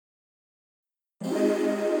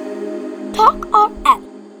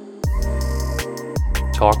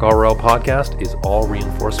Talk RL podcast is all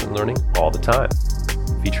reinforcement learning all the time,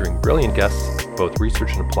 featuring brilliant guests, both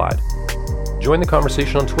research and applied. Join the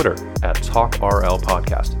conversation on Twitter at Talk RL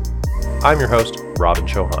Podcast. I'm your host, Robin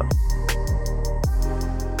Chauhan.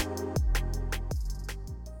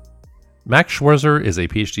 Max Schwarzer is a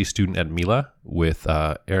PhD student at Mila with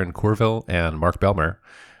Aaron Courville and Mark Belmer.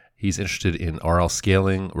 He's interested in RL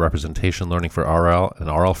scaling, representation learning for RL,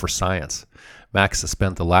 and RL for science. Max has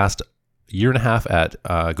spent the last year and a half at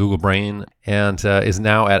Google Brain and is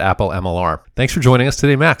now at Apple MLR. Thanks for joining us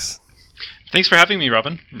today, Max. Thanks for having me,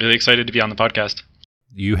 Robin. Really excited to be on the podcast.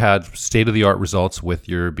 You had state-of-the-art results with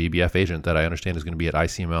your BBF agent that I understand is going to be at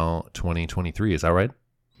ICML 2023. Is that right?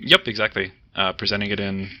 Yep, exactly. Presenting it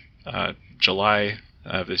in July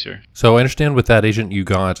of this year. So I understand with that agent you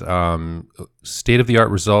got state-of-the-art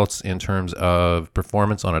results in terms of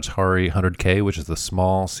performance on Atari 100K, which is the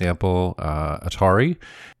small sample Atari,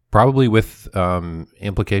 probably with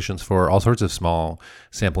implications for all sorts of small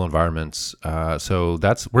sample environments. So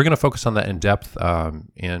we're going to focus on that in depth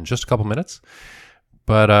in just a couple minutes.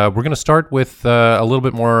 But we're going to start with a little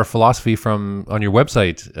bit more philosophy on your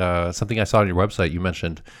website. Something I saw on your website, you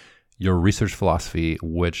mentioned your research philosophy,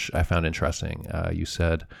 which I found interesting. You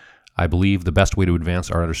said, I believe the best way to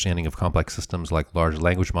advance our understanding of complex systems like large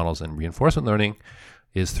language models and reinforcement learning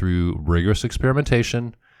is through rigorous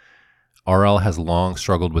experimentation. RL has long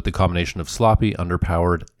struggled with the combination of sloppy,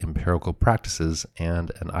 underpowered empirical practices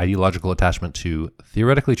and an ideological attachment to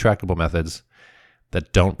theoretically tractable methods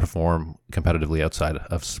that don't perform competitively outside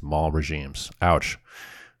of small regimes. Ouch.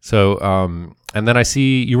 So, and then I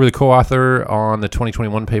see you were the co-author on the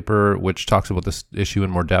 2021 paper, which talks about this issue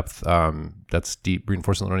in more depth. That's Deep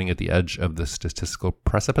Reinforcement Learning at the Edge of the Statistical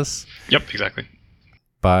Precipice. Yep, exactly.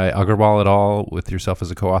 By Agarwal et al., with yourself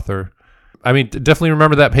as a co-author. I mean, definitely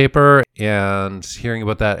remember that paper and hearing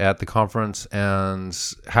about that at the conference. And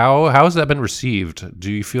how has that been received?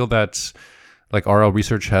 Do you feel that like RL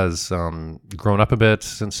research has grown up a bit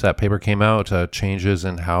since that paper came out, changes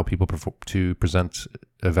in how people present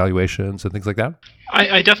evaluations and things like that?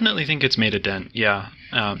 I definitely think it's made a dent, yeah.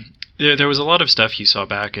 There was a lot of stuff you saw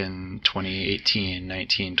back in 2018,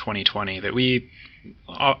 19, 2020 that we,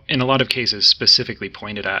 in a lot of cases, specifically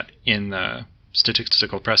pointed at in the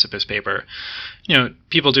Statistical Precipice paper. You know,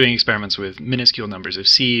 people doing experiments with minuscule numbers of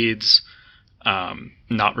seeds,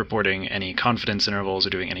 not reporting any confidence intervals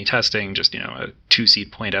or doing any testing, just, a 2-seed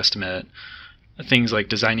point estimate. Things like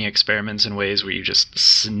designing experiments in ways where you just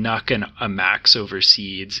snuck a max over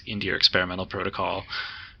seeds into your experimental protocol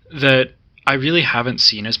that I really haven't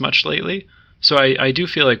seen as much lately. So I do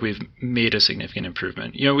feel like we've made a significant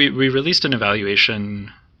improvement. We released an evaluation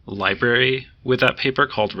library with that paper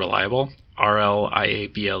called Reliable,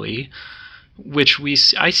 RLIABLE, which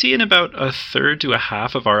I see in about a third to a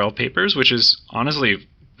half of RL papers, which is honestly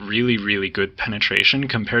really, really good penetration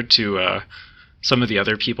compared to some of the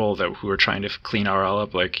other people who are trying to clean RL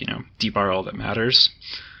up, like, Deep RL That Matters,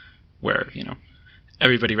 where,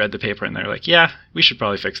 everybody read the paper and they're like, yeah, we should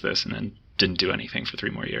probably fix this, and then didn't do anything for 3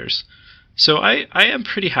 more years. So I am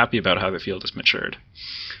pretty happy about how the field has matured.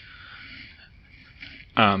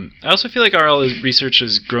 I also feel like RL research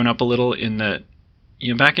has grown up a little in that,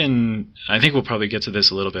 back in, I think we'll probably get to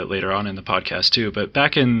this a little bit later on in the podcast too, but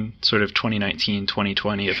back in sort of 2019,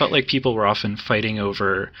 2020, it felt like people were often fighting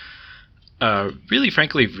over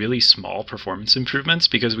really small performance improvements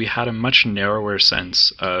because we had a much narrower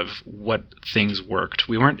sense of what things worked.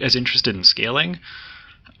 We weren't as interested in scaling,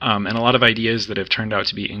 and a lot of ideas that have turned out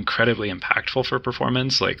to be incredibly impactful for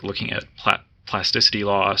performance, like looking at plasticity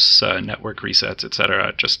loss, network resets,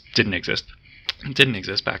 etc., just didn't exist. It didn't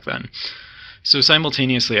exist back then. So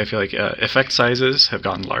simultaneously, I feel like effect sizes have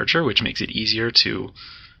gotten larger, which makes it easier to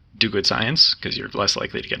do good science because you're less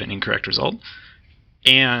likely to get an incorrect result.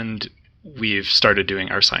 And we've started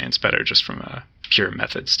doing our science better just from a pure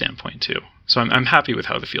method standpoint too. So I'm happy with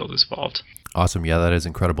how the field has evolved. Awesome. Yeah, that is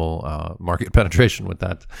incredible market penetration with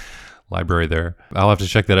that library there. I'll have to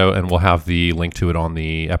check that out, and we'll have the link to it on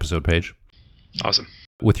the episode page. Awesome.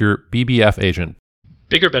 With your BBF agent,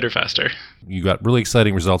 bigger, better, faster. You got really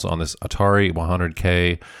exciting results on this Atari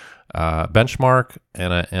 100K benchmark,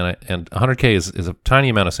 and 100K is a tiny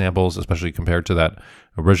amount of samples, especially compared to that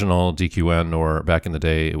original DQN, or back in the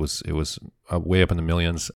day, it was way up in the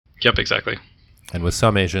millions. Yep, exactly. And with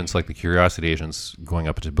some agents, like the Curiosity agents, going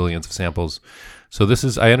up into billions of samples. So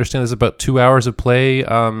I understand this is about 2 hours of play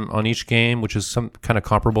on each game, which is some kind of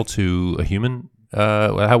comparable to a human.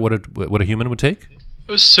 What a human would take?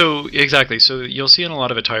 So exactly. So you'll see in a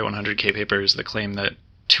lot of Atari 100K papers the claim that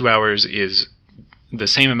 2 hours is the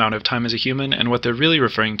same amount of time as a human, and what they're really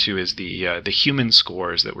referring to is the human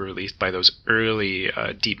scores that were released by those early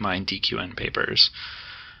DeepMind DQN papers,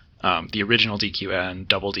 the original DQN,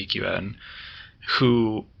 double DQN,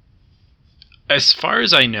 who, as far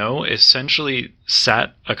as I know, essentially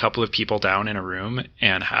sat a couple of people down in a room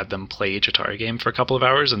and had them play each Atari game for a couple of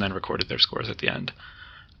hours and then recorded their scores at the end.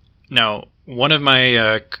 Now, one of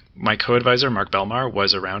my my co-advisor, Mark Belmar,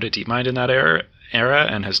 was around at DeepMind in that era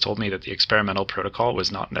and has told me that the experimental protocol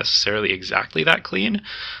was not necessarily exactly that clean.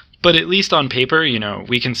 But at least on paper,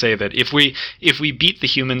 we can say that if we beat the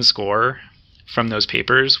human score from those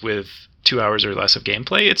papers with 2 hours or less of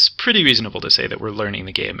gameplay, it's pretty reasonable to say that we're learning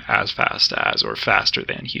the game as fast as or faster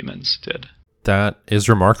than humans did. That is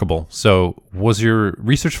remarkable. So was your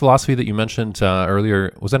research philosophy that you mentioned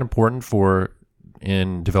earlier, was that important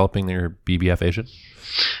in developing your BBF agent?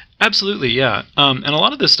 Absolutely, yeah. And a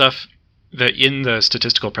lot of this stuff that in the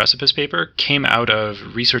statistical precipice paper came out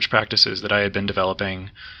of research practices that I had been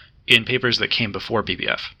developing in papers that came before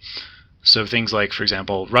BBF. So things like, for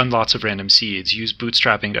example, run lots of random seeds, use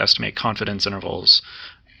bootstrapping to estimate confidence intervals.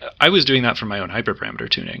 I was doing that for my own hyperparameter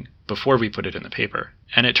tuning before we put it in the paper.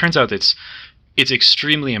 And it turns out it's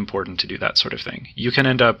extremely important to do that sort of thing. You can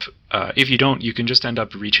end up, if you don't, you can just end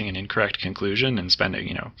up reaching an incorrect conclusion and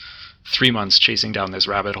spending, 3 months chasing down this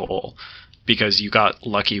rabbit hole because you got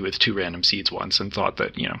lucky with 2 random seeds once and thought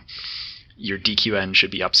that, your DQN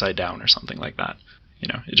should be upside down or something like that.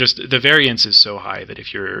 It just, the variance is so high that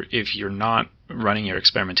if you're not running your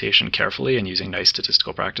experimentation carefully and using nice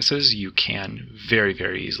statistical practices, you can very,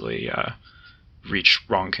 very easily reach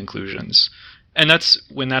wrong conclusions. And that's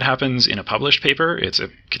when that happens in a published paper, it's a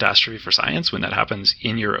catastrophe for science. When that happens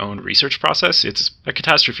in your own research process, it's a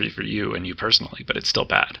catastrophe for you and you personally, but it's still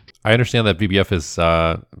bad. I understand that BBF is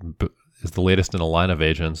the latest in a line of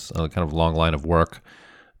agents, a kind of long line of work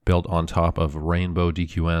built on top of Rainbow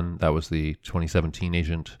DQN. That was the 2017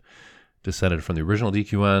 agent descended from the original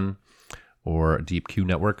DQN or Deep Q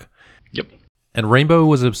network. Yep. And Rainbow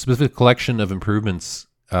was a specific collection of improvements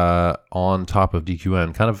on top of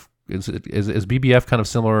DQN. Kind of is BBF kind of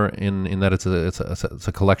similar in that it's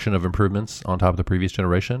a collection of improvements on top of the previous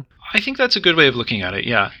generation? I think that's a good way of looking at it.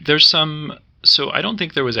 Yeah, there's some. So I don't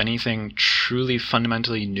think there was anything truly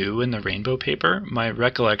fundamentally new in the Rainbow paper. My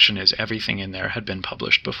recollection is everything in there had been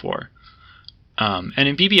published before. And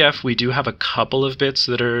in BBF, we do have a couple of bits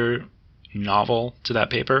that are novel to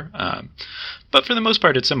that paper. But for the most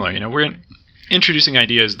part, it's similar. We're introducing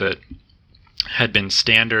ideas that had been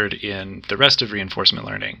standard in the rest of reinforcement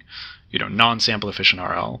learning, non-sample efficient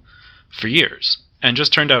RL, for years, and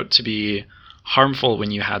just turned out to be harmful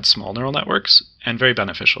when you had small neural networks and very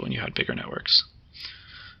beneficial when you had bigger networks.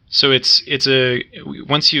 So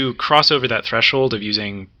once you cross over that threshold of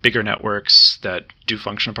using bigger networks that do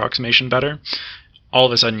function approximation better, all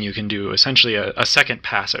of a sudden you can do essentially a second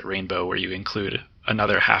pass at Rainbow where you include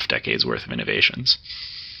another half decade's worth of innovations.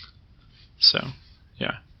 So,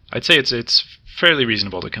 yeah, I'd say it's fairly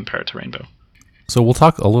reasonable to compare it to Rainbow. So we'll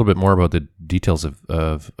talk a little bit more about the details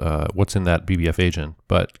of what's in that BBF agent,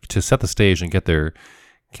 but to set the stage and get there,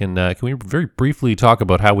 can we very briefly talk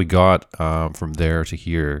about how we got from there to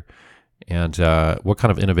here, and what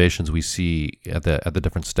kind of innovations we see at the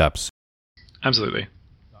different steps? Absolutely.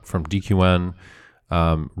 From DQN,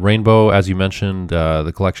 Rainbow, as you mentioned,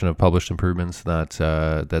 the collection of published improvements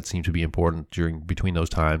that seem to be important between those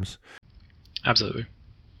times. Absolutely.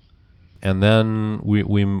 And then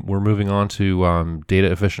we're moving on to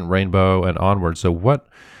data efficient Rainbow and onward. So what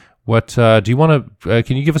do you want to?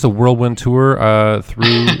 Can you give us a whirlwind tour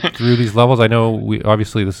through these levels? I know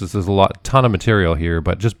obviously there's a ton of material here,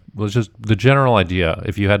 but just the general idea.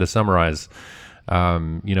 If you had to summarize,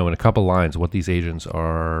 in a couple lines, what these agents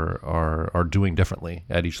are doing differently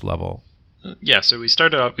at each level. Yeah. So we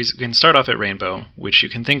can start off at Rainbow, which you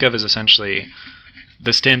can think of as essentially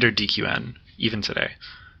the standard DQN even today.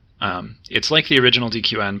 It's like the original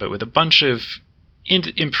DQN, but with a bunch of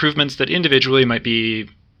improvements that individually might be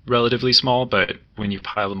relatively small, but when you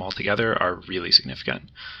pile them all together are really significant.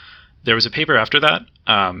 There was a paper after that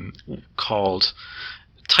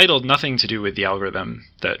titled nothing to do with the algorithm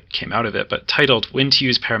that came out of it, but titled When to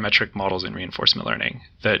Use Parametric Models in Reinforcement Learning,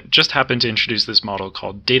 that just happened to introduce this model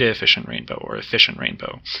called Data Efficient Rainbow or Efficient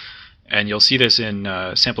Rainbow. And you'll see this in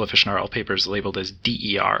sample efficient RL papers labeled as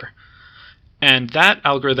DER. And that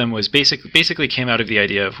algorithm was basically came out of the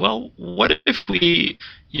idea of, well, what if we,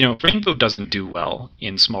 Rainbow doesn't do well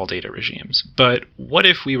in small data regimes, but what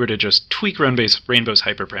if we were to just tweak Rainbow's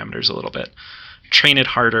hyperparameters a little bit, train it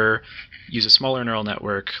harder, use a smaller neural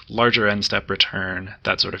network, larger n-step return,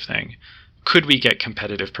 that sort of thing, could we get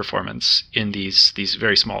competitive performance in these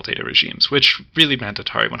very small data regimes, which really meant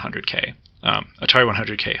Atari 100K. Atari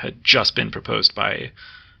 100K had just been proposed by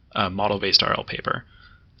a model-based RL paper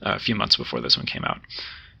a few months before this one came out.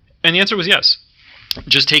 And the answer was yes.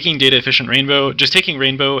 Just taking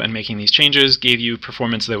Rainbow and making these changes gave you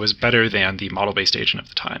performance that was better than the model-based agent of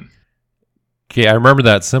the time. Okay, I remember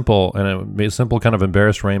that Simple, and it made Simple kind of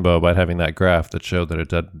embarrassed Rainbow by having that graph that showed that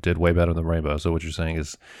it did way better than Rainbow. So what you're saying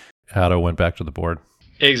is Atto went back to the board.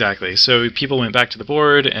 Exactly. So people went back to the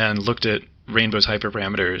board and looked at Rainbow's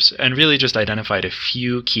hyperparameters and really just identified a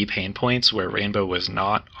few key pain points where Rainbow was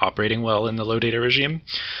not operating well in the low data regime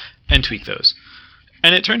and tweaked those.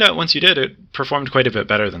 And it turned out once you did, it performed quite a bit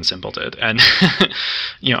better than Simple did. And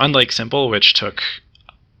unlike Simple, which took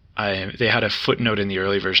they had a footnote in the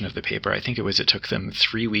early version of the paper. I think it took them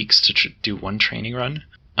 3 weeks to do one training run.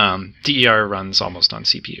 DER runs almost on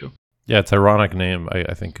CPU. Yeah, it's an ironic name,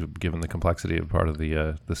 I think, given the complexity of part of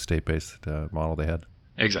the state-based model they had.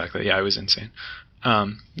 Exactly. Yeah, it was insane.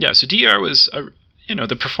 So DER was,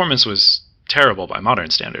 the performance was terrible by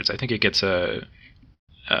modern standards. I think it gets a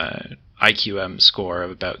IQM score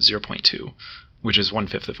of about 0.2, which is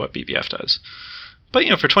 1/5 of what BBF does. But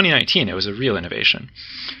for 2019, it was a real innovation.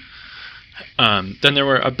 Then there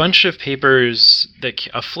were a bunch of papers,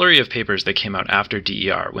 a flurry of papers that came out after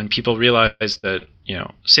DER when people realized that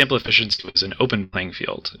sample efficiency was an open playing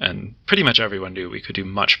field, and pretty much everyone knew we could do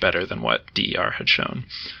much better than what DER had shown.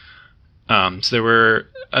 So there were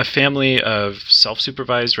a family of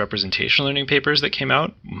self-supervised representation learning papers that came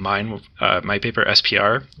out. My paper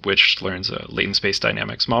SPR, which learns a latent space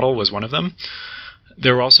dynamics model, was one of them.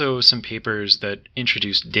 There were also some papers that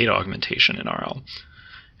introduced data augmentation in RL.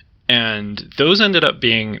 And those ended up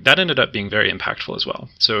being very impactful as well.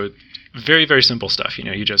 So very, very simple stuff.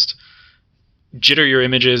 You just jitter your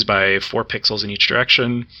images by 4 pixels in each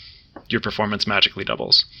direction, your performance magically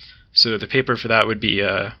doubles. So the paper for that would be,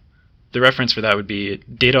 the reference for that would be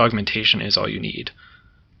Data Augmentation is All You Need,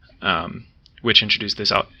 which introduced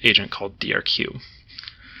this agent called DRQ.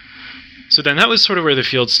 So then that was sort of where the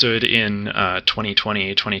field stood in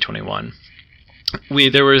 2020, 2021.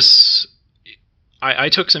 I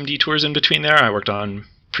took some detours in between there. I worked on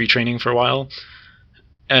pre-training for a while,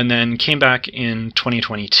 and then came back in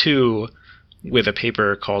 2022 with a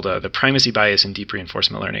paper called The Primacy Bias in Deep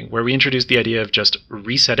Reinforcement Learning, where we introduced the idea of just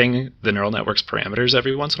resetting the neural network's parameters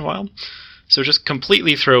every once in a while. So just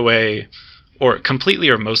completely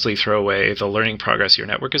or mostly throw away the learning progress your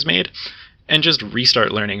network has made, and just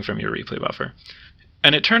restart learning from your replay buffer.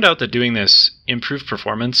 And it turned out that doing this improved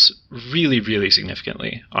performance really, really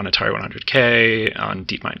significantly on Atari 100K, on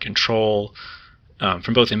DeepMind Control,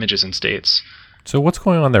 from both images and states. So what's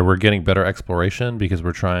going on there? We're getting better exploration because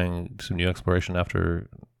we're trying some new exploration after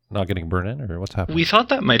not getting burned in, or what's happening? We thought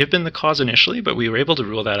that might have been the cause initially, but we were able to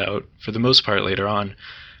rule that out for the most part later on.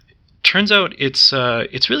 Turns out it's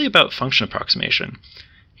really about function approximation.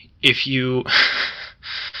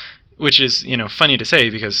 Which is, funny to say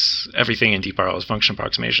because everything in DeepRL is function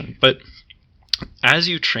approximation. But as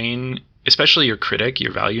you train, especially your critic,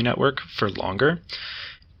 your value network, for longer,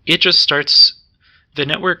 it just starts, the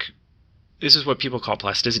network, this is what people call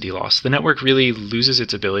plasticity loss. The network really loses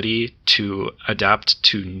its ability to adapt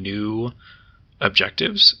to new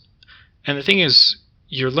objectives. And the thing is,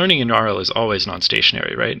 your learning in RL is always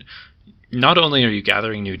non-stationary, right? Not only are you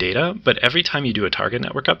gathering new data, but every time you do a target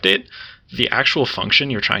network update, the actual function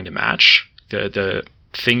you're trying to match, the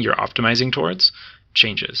thing you're optimizing towards,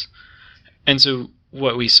 changes. And so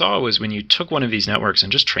what we saw was when you took one of these networks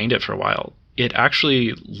and just trained it for a while, it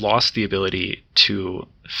actually lost the ability to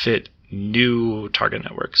fit new target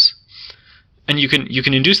networks. And you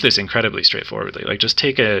can induce this incredibly straightforwardly. Like just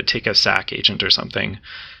take a SAC agent or something,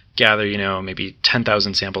 gather, maybe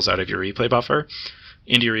 10,000 samples out of your replay buffer,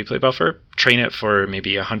 into your replay buffer, train it for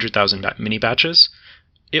maybe 100,000 mini batches.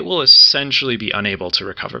 It will essentially be unable to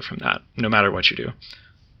recover from that, no matter what you do.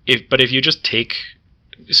 But if you just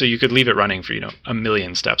so you could leave it running for, 1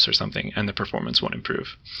 million steps or something, and the performance won't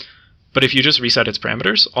improve. But if you just reset its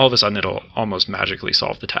parameters, all of a sudden it'll almost magically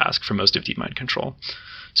solve the task for most of DeepMind Control.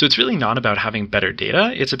 So it's really not about having better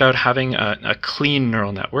data. It's about having a clean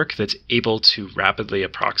neural network that's able to rapidly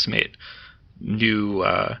approximate new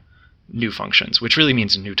functions, which really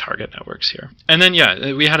means new target networks here. And then,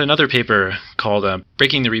 we had another paper called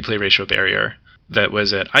Breaking the Replay Ratio Barrier that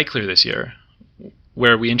was at iClear this year,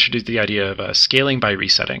 where we introduced the idea of scaling by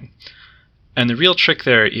resetting. And the real trick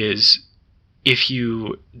there is if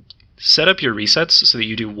you set up your resets so that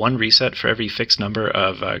you do one reset for every fixed number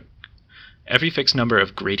of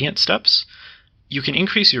gradient steps, you can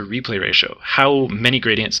increase your replay ratio, how many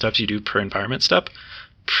gradient steps you do per environment step,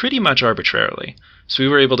 pretty much arbitrarily. So we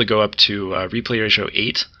were able to go up to replay ratio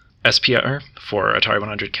 8 SPR for Atari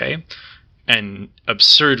 100K, and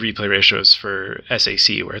absurd replay ratios for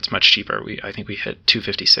SAC, where it's much cheaper. I think we hit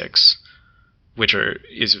 256, which are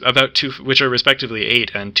respectively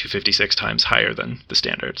 8 and 256 times higher than the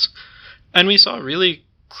standards. And we saw really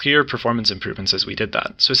clear performance improvements as we did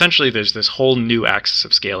that. So essentially, there's this whole new axis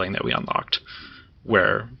of scaling that we unlocked,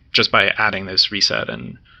 where just by adding this reset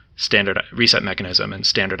mechanism and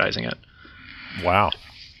standardizing it. Wow.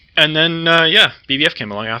 And then, BBF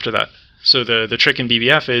came along after that. So the trick in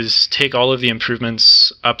BBF is take all of the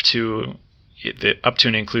improvements up to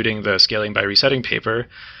and including the scaling by resetting paper,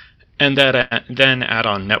 and then add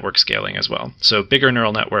on network scaling as well. So bigger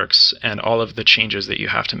neural networks and all of the changes that you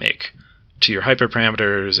have to make to your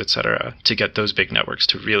hyperparameters, et cetera, to get those big networks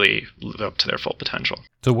to really live up to their full potential.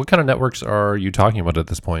 So what kind of networks are you talking about at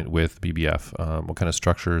this point with BBF? What kind of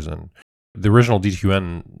structures? And the original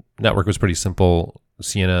DQN network was pretty simple,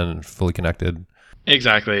 CNN, fully connected.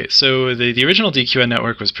 Exactly. So the original DQN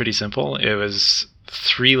network was pretty simple. It was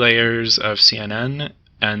 3 layers of CNN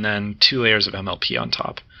and then 2 layers of MLP on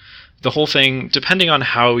top. The whole thing, depending on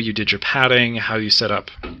how you did your padding, how you set up,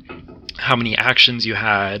 how many actions you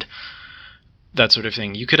had, that sort of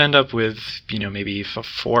thing, you could end up with, maybe 4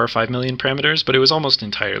 or 5 million parameters, but it was almost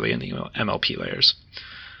entirely in the MLP layers.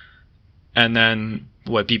 And then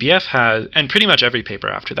what BBF has, and pretty much every paper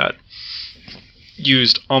after that,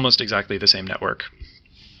 used almost exactly the same network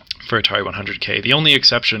for Atari 100K. The only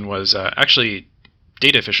exception was actually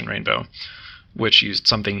Data Efficient Rainbow, which used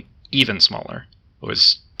something even smaller. It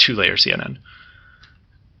was 2-layer CNN.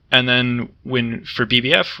 And then for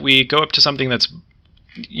BBF, we go up to something that's,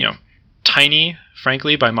 tiny,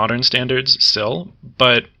 frankly, by modern standards still,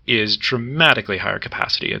 but is dramatically higher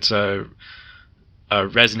capacity. It's a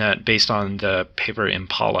ResNet based on the paper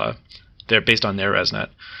Impala. They're based on their ResNet,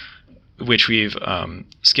 which we've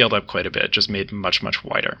scaled up quite a bit, just made much, much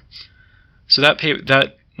wider. So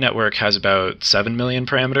that network has about 7 million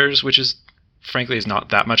parameters, which is, frankly, is not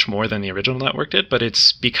that much more than the original network did, but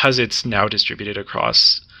it's because it's now distributed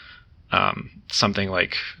across something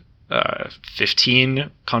like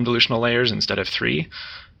 15 convolutional layers instead of 3,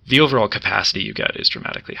 the overall capacity you get is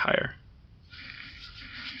dramatically higher.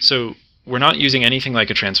 So we're not using anything like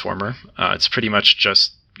a transformer. It's pretty much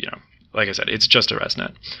just, like I said, it's just a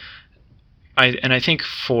ResNet. I think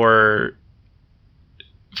for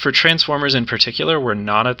transformers in particular, we're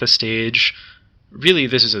not at the stage, really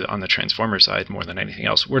this is on the transformer side more than anything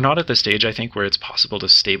else, we're not at the stage, I think, where it's possible to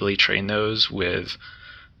stably train those with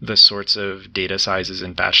the sorts of data sizes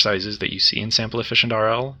and batch sizes that you see in sample efficient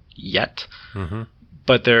RL yet. Mm-hmm.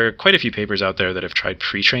 But there are quite a few papers out there that have tried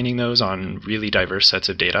pre-training those on really diverse sets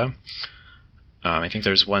of data. I think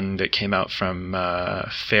there's one that came out from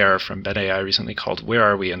FAIR from BetAI recently called Where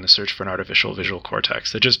Are We in the Search for an Artificial Visual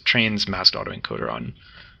Cortex that just trains masked autoencoder on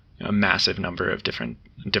a massive number of different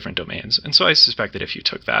domains. And so I suspect that if you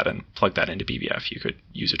took that and plugged that into BBF, you could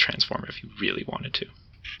use a transformer if you really wanted to.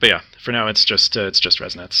 But yeah, for now it's just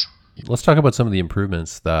ResNets. Let's talk about some of the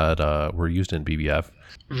improvements that were used in BBF.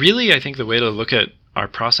 Really, I think the way to look at our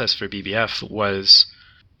process for BBF was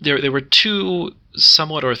there were 2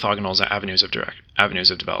 somewhat orthogonal avenues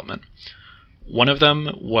of development. One of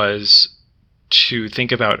them was to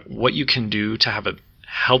think about what you can do to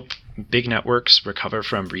help big networks recover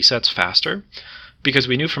from resets faster, because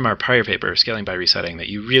we knew from our prior paper, Scaling by Resetting, that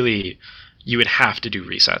you would have to do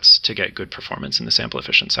resets to get good performance in the sample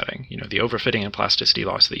efficient setting. The overfitting and plasticity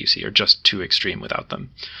loss that you see are just too extreme without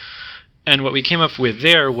them. And what we came up with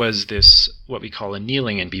there was this, what we call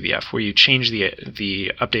annealing in BBF, where you change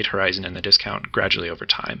the update horizon and the discount gradually over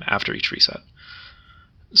time after each reset.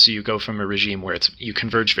 So you go from a regime where you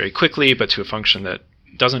converge very quickly, but to a function that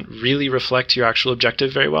doesn't really reflect your actual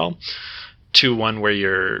objective very well, to one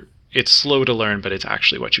where it's slow to learn, but it's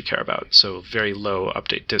actually what you care about. So very low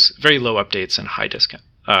updates and high discount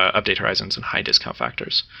update horizons and high discount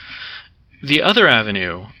factors. The other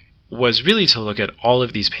avenue was really to look at all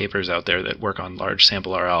of these papers out there that work on large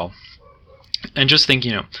sample RL and just think,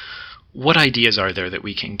 what ideas are there that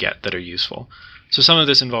we can get that are useful? So some of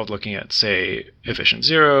this involved looking at, say, efficient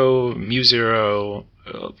zero, mu zero.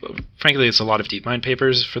 Frankly, it's a lot of DeepMind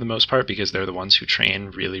papers for the most part because they're the ones who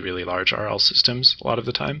train really, really large RL systems a lot of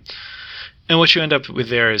the time. And what you end up with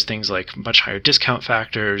there is things like much higher discount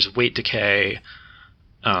factors, weight decay.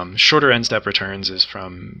 Shorter end-step returns is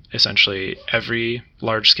from essentially every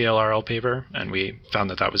large-scale RL paper, and we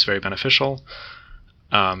found that was very beneficial.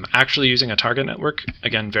 Actually using a target network,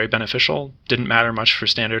 again, very beneficial. Didn't matter much for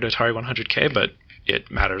standard Atari 100K, but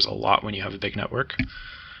it matters a lot when you have a big network.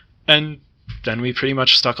 And then we pretty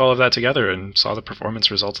much stuck all of that together and saw the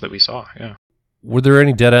performance results that we saw. Yeah. Were there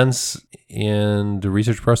any dead ends in the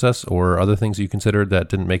research process or other things you considered that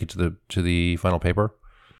didn't make it to the final paper?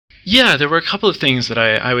 Yeah, there were a couple of things that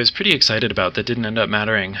I was pretty excited about that didn't end up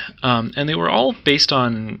mattering. And they were all based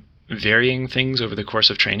on varying things over the course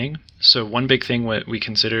of training. So one big thing what we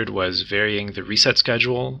considered was varying the reset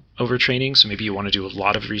schedule over training. So maybe you want to do a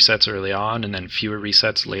lot of resets early on and then fewer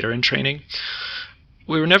resets later in training.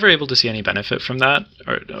 We were never able to see any benefit from that,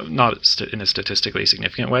 or not in a statistically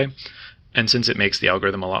significant way. And since it makes the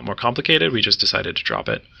algorithm a lot more complicated, we just decided to drop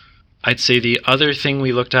it. I'd say the other thing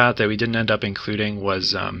we looked at that we didn't end up including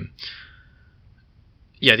was, the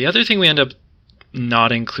other thing we ended up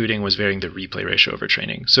not including was varying the replay ratio over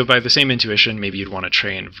training. So by the same intuition, maybe you'd want to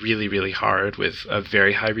train really, really hard with a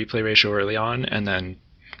very high replay ratio early on and then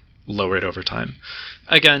lower it over time.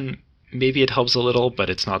 Again, maybe it helps a little, but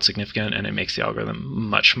it's not significant and it makes the algorithm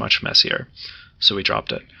much, much messier. So we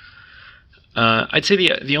dropped it. I'd say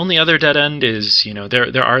the only other dead end is,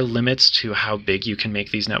 there are limits to how big you can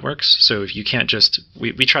make these networks. So if you can't just,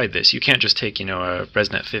 we tried this, you can't just take, a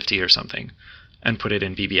ResNet 50 or something and put it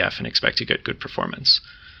in BBF and expect to get good performance.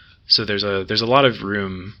 So there's a lot of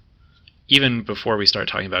room, even before we start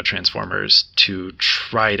talking about transformers, to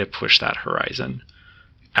try to push that horizon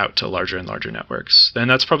out to larger and larger networks. And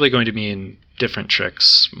that's probably going to mean different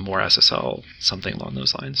tricks, more SSL, something along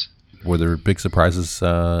those lines. Were there big surprises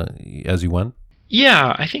as you went?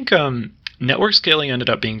 Yeah, I think network scaling ended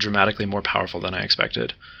up being dramatically more powerful than I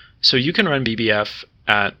expected. So you can run BBF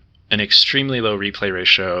at an extremely low replay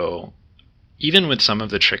ratio, even with some of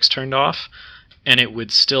the tricks turned off, and it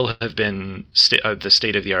would still have been the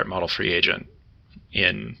state-of-the-art model-free agent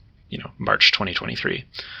in March 2023.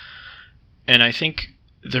 And I think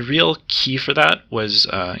the real key for that was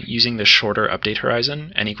using the shorter update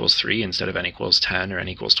horizon, n equals 3 instead of n equals 10 or n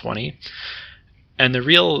equals 20. And the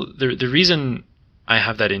reason I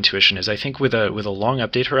have that intuition is I think with a long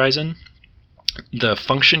update horizon, the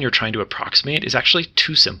function you're trying to approximate is actually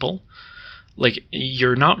too simple. Like,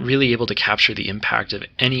 you're not really able to capture the impact of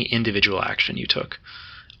any individual action you took.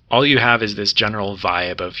 All you have is this general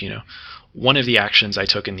vibe of, one of the actions I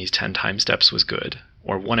took in these 10 time steps was good,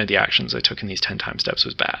 or one of the actions I took in these 10 time steps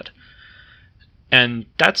was bad. And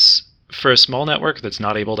that's, for a small network that's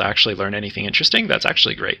not able to actually learn anything interesting, that's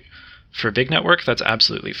actually great. For a big network, that's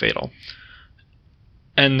absolutely fatal.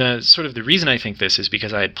 And the reason I think this is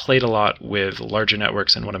because I had played a lot with larger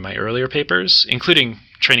networks in one of my earlier papers, including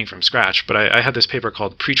training from scratch, but I had this paper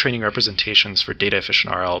called Pre-Training Representations for Data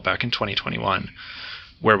Efficient RL back in 2021,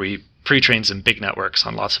 where we pre-trained some big networks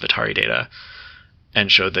on lots of Atari data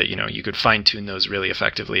and showed that, you could fine-tune those really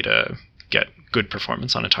effectively to get good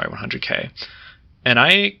performance on Atari 100K. And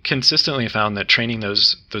I consistently found that training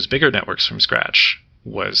those bigger networks from scratch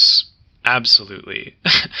was absolutely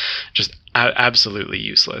absolutely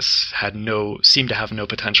useless, seemed to have no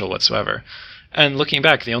potential whatsoever. And looking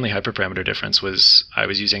back, the only hyperparameter difference was I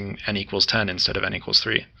was using n equals 10 instead of n equals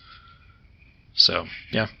 3. So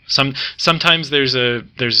yeah, sometimes there's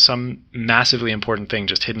some massively important thing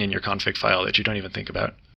just hidden in your config file that you don't even think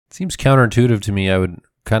about. It seems counterintuitive to me. I would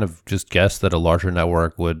kind of just guess that a larger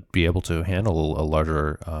network would be able to handle a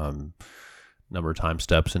larger number of time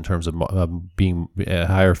steps in terms of being a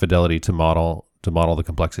higher fidelity to model the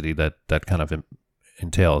complexity that kind of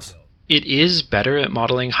entails. It is better at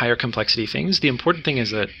modeling higher complexity things. The important thing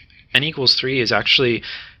is that n equals 3 is a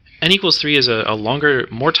longer,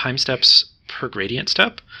 more time steps per gradient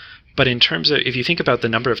step. But in terms of, if you think about the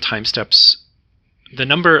number of time steps, the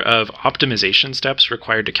number of optimization steps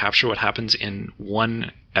required to capture what happens in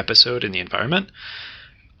one episode in the environment,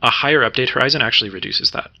 a higher update horizon actually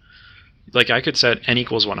reduces that. Like, I could set n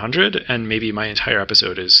equals 100 and maybe my entire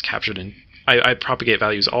episode is captured in, I propagate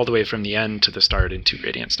values all the way from the end to the start in 2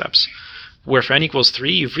 gradient steps. Where for n equals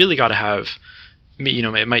 3, you've really got to have,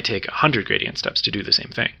 it might take 100 gradient steps to do the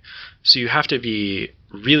same thing. So you have to be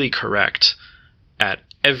really correct at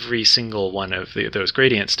every single one of those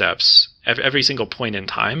gradient steps, every single point in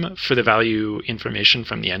time, for the value information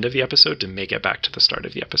from the end of the episode to make it back to the start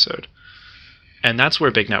of the episode. And that's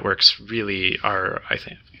where big networks really are, I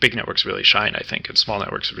think. Big networks really shine, I think, and small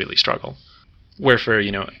networks really struggle. Where for,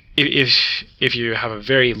 if you have a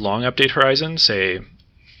very long update horizon, say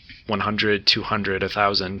 100, 200,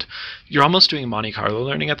 1,000, you're almost doing Monte Carlo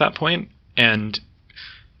learning at that point, and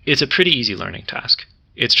it's a pretty easy learning task.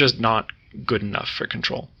 It's just not good enough for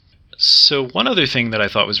control. So one other thing that I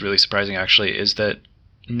thought was really surprising, actually, is that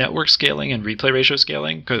network scaling and replay ratio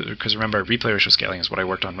scaling, because remember, replay ratio scaling is what I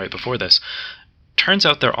worked on right before this, turns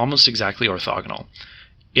out they're almost exactly orthogonal,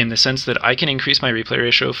 in the sense that I can increase my replay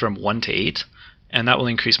ratio from 1 to 8, and that will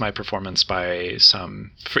increase my performance by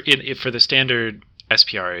some. For the standard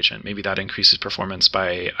SPR agent, maybe that increases performance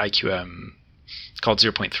by IQM called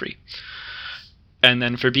 0.3. And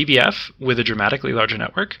then for BBF, with a dramatically larger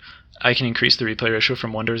network, I can increase the replay ratio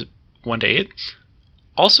from 1 to 8.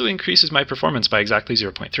 Also increases my performance by exactly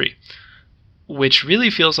 0.3, which really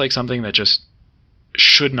feels like something that just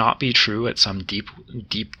should not be true at some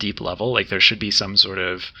deep level. Like there should be some sort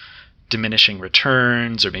of diminishing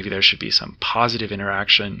returns, or maybe there should be some positive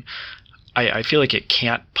interaction. I feel like it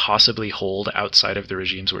can't possibly hold outside of the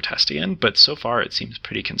regimes we're testing in, but so far it seems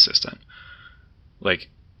pretty consistent. Like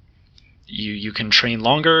you can train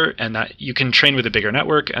longer, and that you can train with a bigger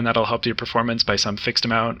network, and that'll help your performance by some fixed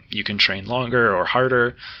amount. You can train longer or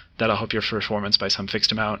harder, that'll help your performance by some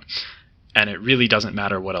fixed amount. And it really doesn't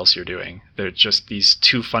matter what else you're doing. They're just these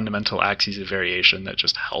two fundamental axes of variation that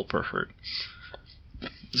just help or hurt.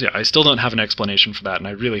 So yeah, I still don't have an explanation for that, and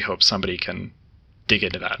I really hope somebody can dig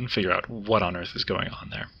into that and figure out what on earth is going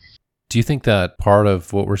on there. Do you think that part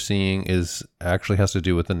of what we're seeing actually has to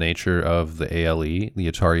do with the nature of the ALE,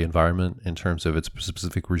 the Atari environment, in terms of its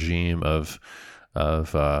specific regime of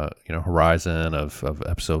horizon, of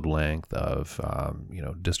episode length, of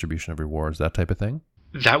distribution of rewards, that type of thing?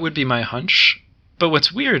 That would be my hunch. But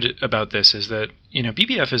what's weird about this is that,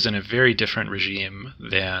 BBF is in a very different regime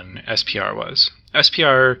than SPR was.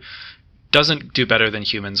 SPR doesn't do better than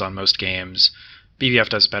humans on most games. BBF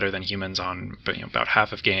does better than humans on about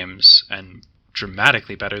half of games, and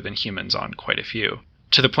dramatically better than humans on quite a few,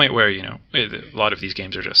 to the point where, a lot of these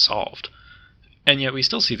games are just solved. And yet we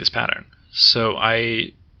still see this pattern. So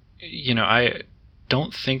I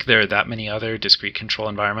don't think there are that many other discrete control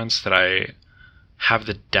environments that I have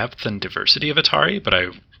the depth and diversity of Atari, but I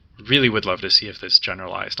really would love to see if this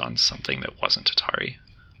generalized on something that wasn't Atari.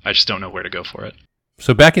 I just don't know where to go for it.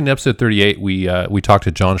 So back in episode 38, we talked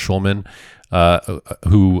to John Schulman,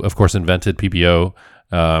 who of course invented PPO,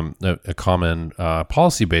 a common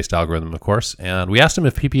policy-based algorithm, of course. And we asked him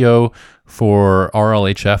if PPO for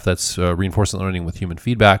RLHF, that's reinforcement learning with human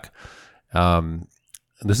feedback,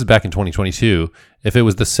 this is back in 2022, if it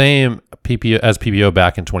was the same PPO as PPO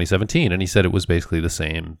back in 2017, and he said it was basically the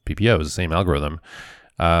same PPO, it was the same algorithm.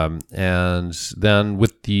 And then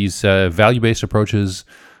with these value-based approaches,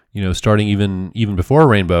 starting even before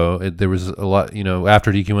Rainbow, there was a lot,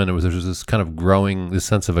 after DQN, there was this kind of this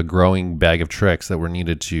sense of a growing bag of tricks that were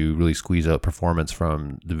needed to really squeeze out performance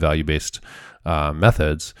from the value-based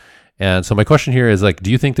methods. And so my question here is,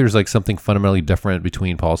 do you think there's something fundamentally different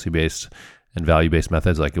between policy-based and value-based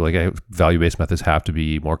methods? Like value-based methods have to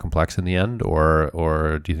be more complex in the end,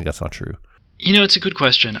 or do you think that's not true? It's a good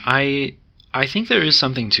question. I think there is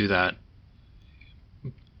something to that,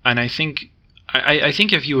 and I think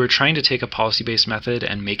if you were trying to take a policy-based method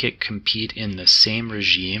and make it compete in the same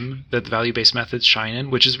regime that the value-based methods shine in,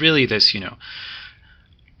 which is really this,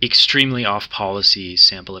 extremely off-policy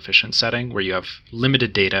sample-efficient setting where you have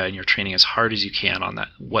limited data and you're training as hard as you can on that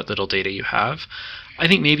what little data you have, I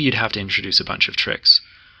think maybe you'd have to introduce a bunch of tricks.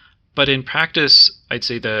 But in practice, I'd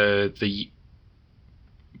say the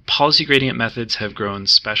policy gradient methods have grown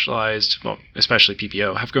specialized, well, especially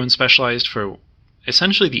PPO, have grown specialized for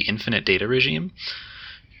essentially the infinite data regime,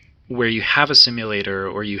 where you have a simulator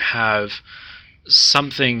or you have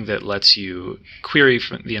something that lets you query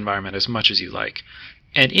from the environment as much as you like.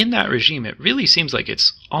 And in that regime, it really seems like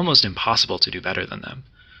it's almost impossible to do better than them.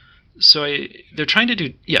 So they're trying to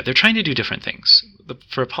do different things.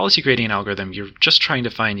 For a policy gradient algorithm, you're just trying to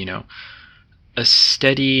find, a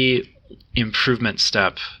steady improvement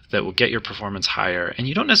step that will get your performance higher. And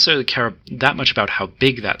you don't necessarily care that much about how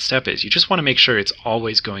big that step is. You just want to make sure it's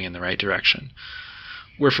always going in the right direction.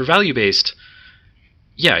 Where for value-based,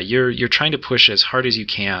 you're trying to push as hard as you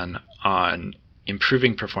can on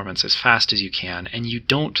improving performance as fast as you can, and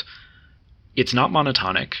it's not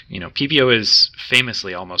monotonic. PPO is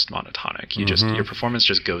famously almost monotonic. Your performance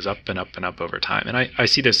just goes up and up and up over time. And I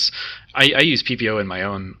see this, I use PPO in my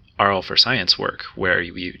own RL for Science work, where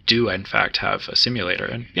we do in fact have a simulator,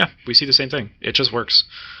 and we see the same thing. It just works.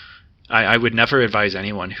 I would never advise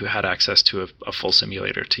anyone who had access to a full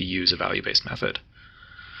simulator to use a value-based method.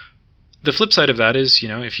 The flip side of that is,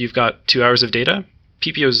 if you've got 2 hours of data,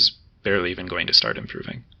 PPO is barely even going to start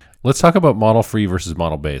improving. Let's talk about model-free versus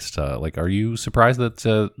model-based. Are you surprised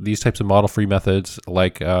that these types of model-free methods,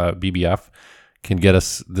 like BBF, can get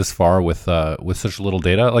us this far with such little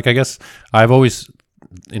data? I guess I've always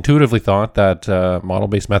intuitively thought that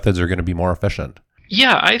model-based methods are going to be more efficient.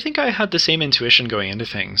 Yeah, I think I had the same intuition going into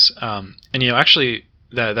things. And actually,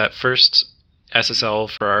 that first SSL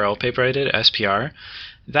for RL paper I did, SPR,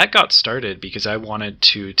 That got started because I wanted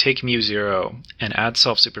to take mu0 and add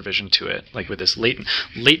self-supervision to it, like with this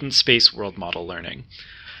latent space world model learning,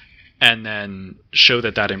 and then show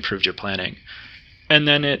that that improved your planning. And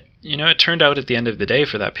then it turned out at the end of the day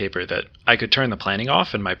for that paper that I could turn the planning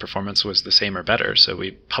off and my performance was the same or better. So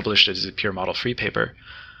we published it as a pure model-free paper.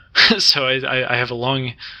 So I have a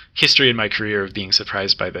long history in my career of being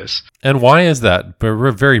surprised by this. And why is that?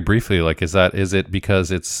 But very briefly, like, is it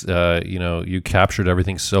because it's you captured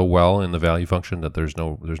everything so well in the value function that there's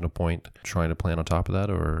no point trying to plan on top of that?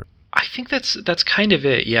 Or I think that's kind of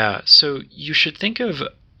it. Yeah. So you should think of a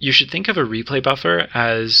replay buffer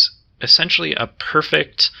as essentially a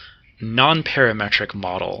perfect non-parametric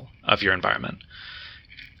model of your environment,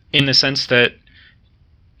 in the sense that,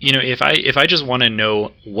 if I just want to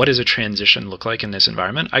know what does a transition look like in this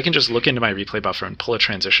environment, I can just look into my replay buffer and pull a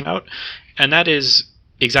transition out, and that is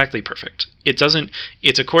exactly perfect. It's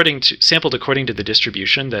sampled according to the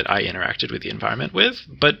distribution that I interacted with the environment with,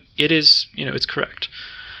 but it is, it's correct.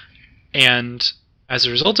 And as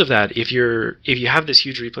a result of that, if you have this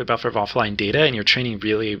huge replay buffer of offline data and you're training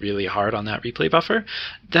really, really hard on that replay buffer,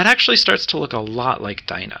 that actually starts to look a lot like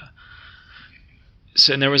Dyna.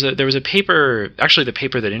 So, and there was a paper, actually the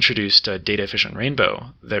paper that introduced data efficient rainbow,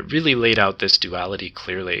 that really laid out this duality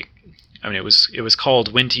clearly. I mean, it was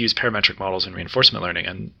called When to Use Parametric Models in Reinforcement Learning,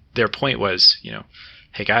 and their point was,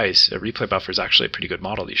 hey guys, a replay buffer is actually a pretty good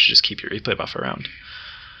model. You should just keep your replay buffer around.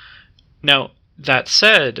 Now, that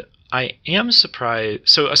said, I am surprised.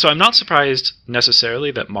 So I'm not surprised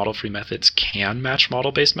necessarily that model-free methods can match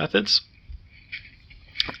model-based methods.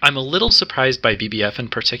 I'm a little surprised by BBF in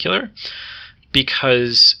particular,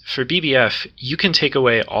 because for BBF, you can take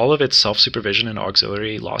away all of its self-supervision and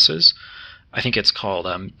auxiliary losses. I think it's called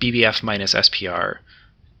BBF minus SPR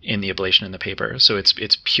in the ablation in the paper. So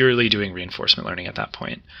it's purely doing reinforcement learning at that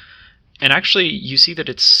point. And actually, you see that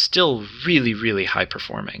it's still really, really high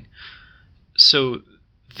performing. So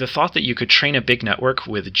the thought that you could train a big network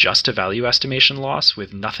with just a value estimation loss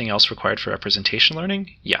with nothing else required for representation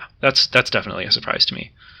learning, yeah, that's definitely a surprise to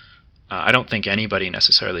me. I don't think anybody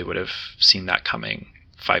necessarily would have seen that coming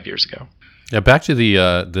 5 years ago. Yeah, back to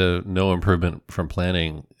the no improvement from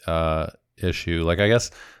planning issue. Like, I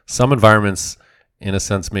guess some environments, in a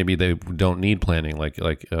sense, maybe they don't need planning. Like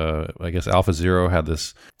I guess AlphaZero had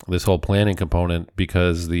this whole planning component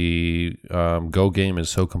because the Go game is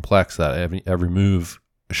so complex that every move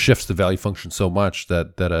shifts the value function so much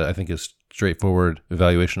that I think a straightforward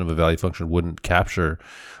evaluation of a value function wouldn't capture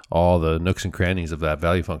all the nooks and crannies of that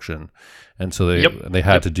value function, and so they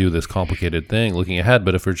had to do this complicated thing looking ahead.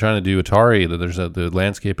 But if we're trying to do Atari, the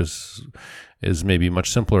landscape is maybe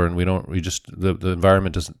much simpler, and the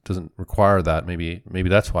environment doesn't require that. Maybe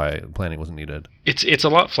that's why planning wasn't needed. It's a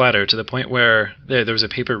lot flatter, to the point where there was a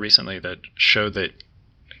paper recently that showed that,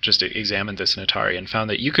 just examined this in Atari and found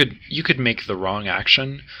that you could make the wrong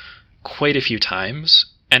action quite a few times,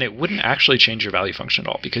 and it wouldn't actually change your value function at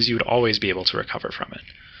all, because you would always be able to recover from it.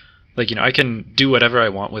 Like, I can do whatever I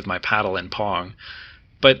want with my paddle in Pong,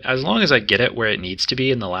 but as long as I get it where it needs to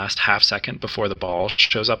be in the last half second before the ball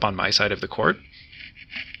shows up on my side of the court,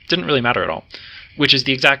 it didn't really matter at all. Which is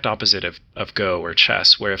the exact opposite of Go or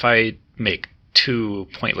chess, where if I make two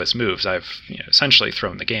pointless moves, I've essentially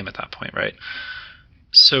thrown the game at that point, right?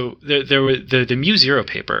 So the mu0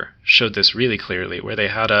 paper showed this really clearly, where they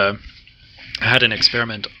had an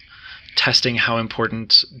experiment testing how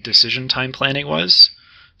important decision time planning was.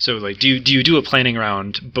 So, like, do you do a planning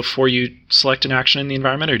round before you select an action in the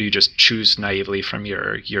environment, or do you just choose naively from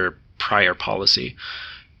your prior policy?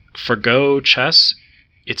 For Go, chess,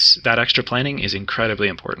 it's that extra planning is incredibly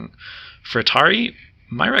important. For Atari,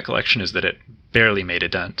 my recollection is that it barely made a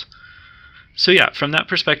dent. So yeah, from that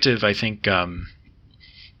perspective, I think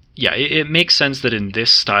it makes sense that in this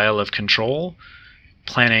style of control,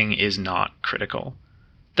 planning is not critical.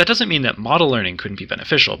 That doesn't mean that model learning couldn't be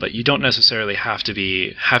beneficial, but you don't necessarily have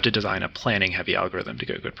to design a planning-heavy algorithm to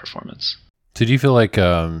get good performance. Did you feel like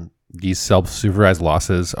these self-supervised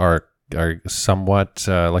losses are somewhat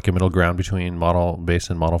like a middle ground between model-based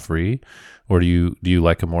and model-free, or do you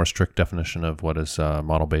like a more strict definition of what is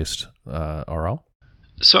model-based RL?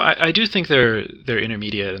 So I do think they're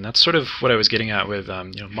intermediate, and that's sort of what I was getting at with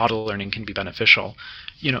model learning can be beneficial.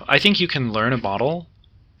 I think you can learn a model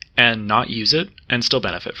and not use it and still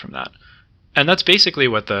benefit from that. And that's basically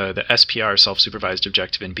what the SPR, self-supervised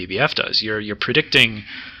objective in BBF does. You're predicting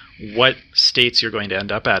what states you're going to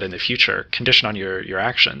end up at in the future, conditioned on your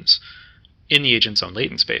actions in the agent's own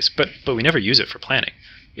latent space. But we never use it for planning.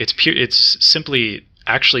 It's simply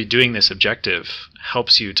actually doing this objective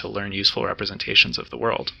helps you to learn useful representations of the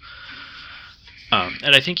world.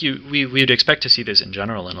 And I think we would expect to see this in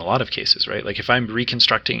general in a lot of cases, right? Like if I'm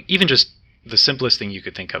reconstructing, even just the simplest thing you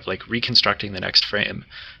could think of, like reconstructing the next frame,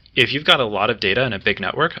 if you've got a lot of data in a big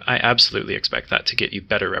network, I absolutely expect that to get you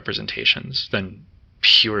better representations than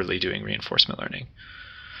purely doing reinforcement learning.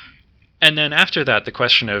 And then after that, the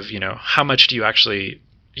question of, how much do you actually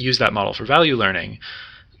use that model for value learning?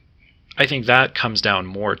 I think that comes down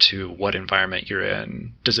more to what environment you're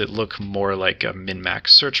in. Does it look more like a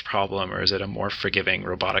min-max search problem, or is it a more forgiving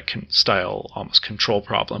robotic style almost control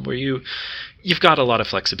problem where you've got a lot of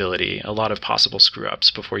flexibility, a lot of possible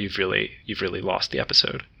screw-ups before you've really lost the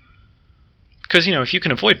episode? Because if you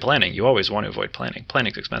can avoid planning, you always want to avoid planning.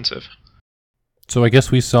 Planning's expensive. So I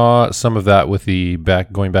guess we saw some of that with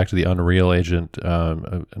going back to the Unreal agent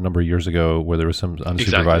a number of years ago, where there was some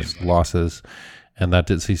unsupervised losses, and that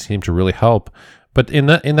did seem to really help. But in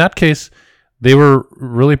that case, they were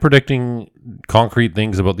really predicting concrete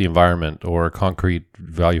things about the environment or concrete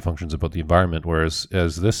value functions about the environment. Whereas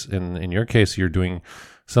in your case, you're doing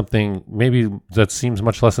something maybe that seems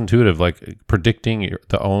much less intuitive, like predicting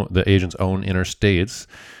the agent's own inner states,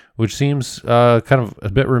 which seems kind of a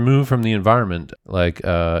bit removed from the environment. Like,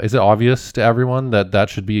 is it obvious to everyone that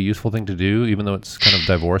should be a useful thing to do, even though it's kind of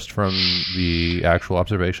divorced from the actual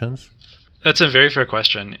observations? That's a very fair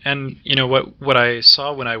question. And what I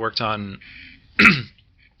saw when I worked on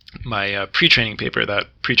my pre-training paper, that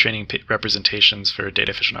pre-training representations for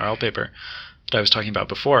data efficient RL paper that I was talking about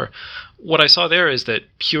before, what I saw there is that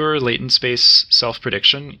pure latent space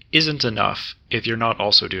self-prediction isn't enough if you're not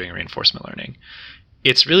also doing reinforcement learning.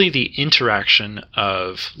 It's really the interaction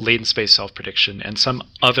of latent space self-prediction and some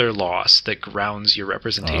other loss that grounds your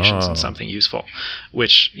representations in something useful,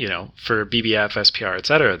 which, for BBF, SPR,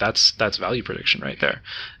 etc., that's value prediction right there.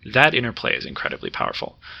 That interplay is incredibly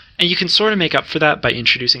powerful. And you can sort of make up for that by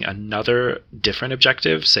introducing another different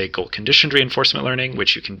objective, say goal-conditioned reinforcement learning,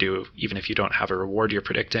 which you can do even if you don't have a reward you're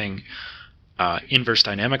predicting. Inverse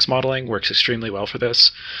dynamics modeling works extremely well for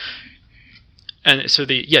this. And so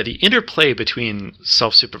the interplay between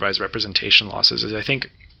self-supervised representation losses is, I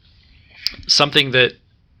think, something that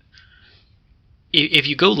if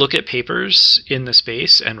you go look at papers in the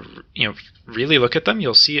space and really look at them,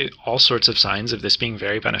 you'll see all sorts of signs of this being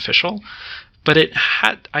very beneficial. But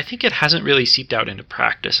I think it hasn't really seeped out into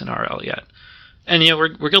practice in RL yet. And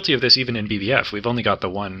we're guilty of this even in BBF. We've only got the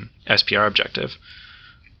one SPR objective,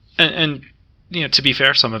 and to be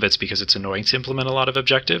fair, some of it's because it's annoying to implement a lot of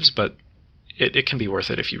objectives, but it can be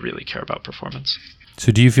worth it if you really care about performance.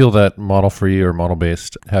 So do you feel that model-free or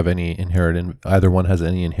model-based have any either one has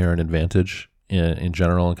any inherent advantage in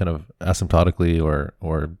general and kind of asymptotically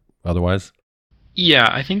or otherwise? Yeah,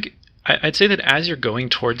 I think I'd say that as you're going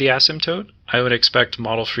toward the asymptote, I would expect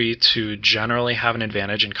model-free to generally have an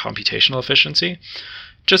advantage in computational efficiency,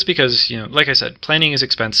 just because, like I said, planning is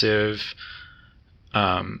expensive.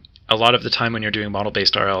 A lot of the time when you're doing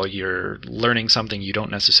model-based RL, you're learning something you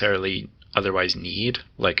don't necessarily otherwise need,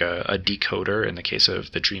 like a decoder in the case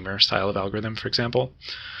of the Dreamer style of algorithm, for example,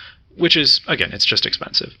 which is, again, it's just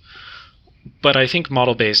expensive. But I think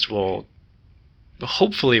model-based will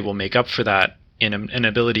hopefully make up for that in an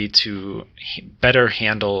ability to better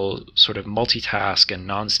handle sort of multitask and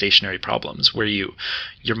non-stationary problems where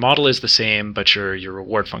your model is the same, but your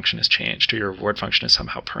reward function has changed, or your reward function is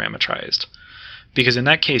somehow parametrized. Because in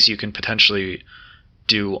that case, you can potentially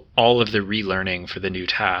do all of the relearning for the new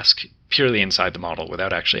task purely inside the model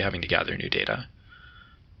without actually having to gather new data.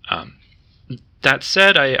 That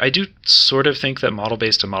said, I do sort of think that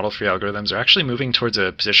model-based and model-free algorithms are actually moving towards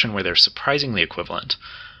a position where they're surprisingly equivalent,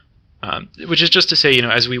 which is just to say,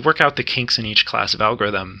 as we work out the kinks in each class of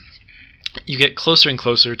algorithm, you get closer and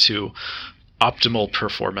closer to optimal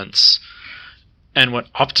performance. And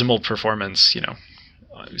what optimal performance,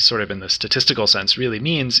 sort of in the statistical sense really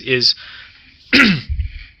means is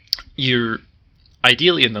you're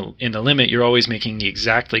ideally in the limit, you're always making the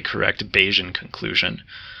exactly correct Bayesian conclusion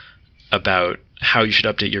about how you should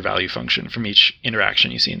update your value function from each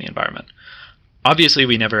interaction you see in the environment. Obviously,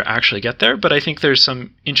 we never actually get there, but I think there's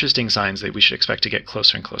some interesting signs that we should expect to get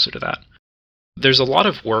closer and closer to that. There's a lot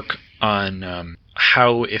of work on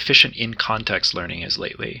how efficient in-context learning is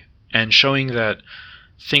lately, and showing that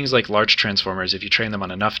things like large transformers, if you train them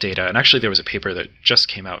on enough data, and actually there was a paper that just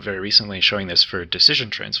came out very recently showing this for decision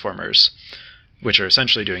transformers, which are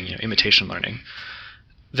essentially doing imitation learning,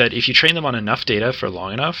 that if you train them on enough data for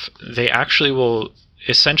long enough, they actually will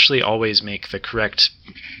essentially always make the correct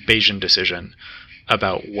Bayesian decision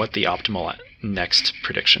about what the optimal next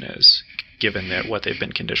prediction is, given what they've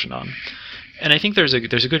been conditioned on. And I think there's a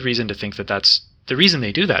good reason to think that that's the reason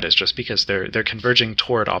they do that is just because they're converging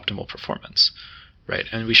toward optimal performance, right?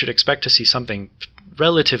 And we should expect to see something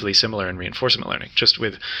relatively similar in reinforcement learning, just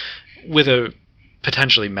with a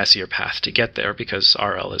potentially messier path to get there, because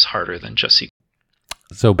RL is harder than just SQL.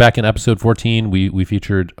 So back in episode 14, we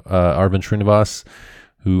featured Arvind Srinivas,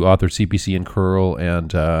 who authored CPC and curl,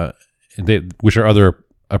 which are other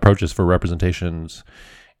approaches for representations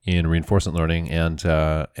in reinforcement learning. And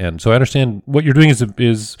so I understand what you're doing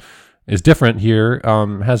is different here.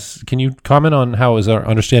 Can you comment on how is our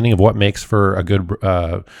understanding of what makes for a good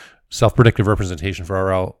self-predictive representation for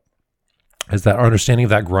RL? Has that our understanding of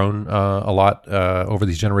that grown a lot over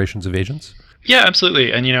these generations of agents? Yeah,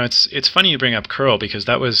 absolutely. And it's funny you bring up curl, because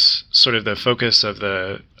that was sort of the focus of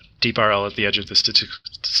the deep RL at the edge of the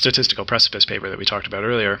statistical precipice paper that we talked about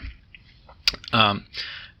earlier.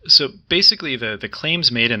 So basically, the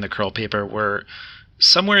claims made in the curl paper were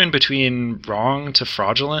somewhere in between wrong to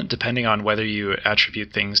fraudulent, depending on whether you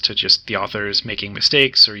attribute things to just the authors making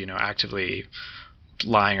mistakes or actively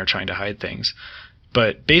lying or trying to hide things.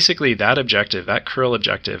 But basically, that curl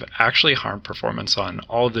objective actually harmed performance on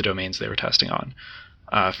all of the domains they were testing on.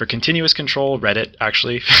 For continuous control, Reddit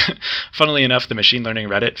actually, funnily enough, the machine learning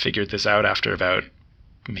Reddit figured this out after about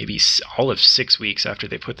maybe all of 6 weeks after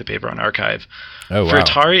they put the paper on archive. Oh, wow. For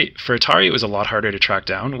Atari, it was a lot harder to track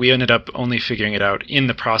down. We ended up only figuring it out in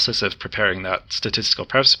the process of preparing that statistical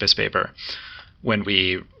precipice paper, when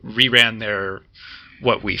we reran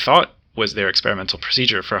what we thought was their experimental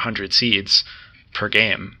procedure for 100 seeds per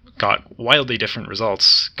game, got wildly different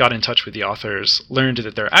results, got in touch with the authors, learned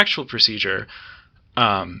that their actual procedure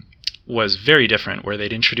was very different, where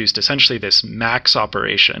they'd introduced essentially this max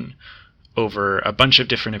operation over a bunch of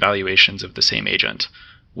different evaluations of the same agent,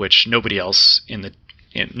 which nobody else on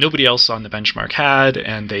the benchmark had,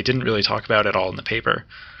 and they didn't really talk about at all in the paper.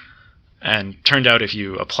 And turned out if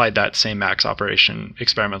you applied that same max operation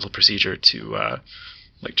experimental procedure to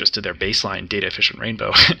just to their baseline data efficient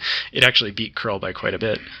rainbow, it actually beat curl by quite a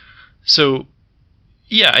bit. So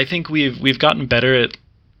yeah, I think we've gotten better at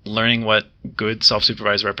learning what good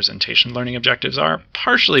self-supervised representation learning objectives are,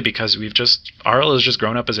 partially because RL has just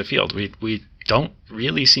grown up as a field. We don't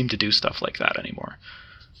really seem to do stuff like that anymore,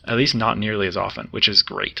 at least not nearly as often, which is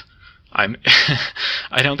great. I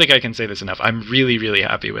don't think I can say this enough. I'm really, really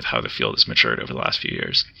happy with how the field has matured over the last few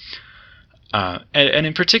years. And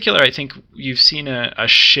in particular, I think you've seen a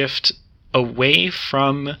shift away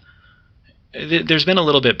from. There's been a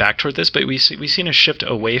little bit back toward this, but we've seen a shift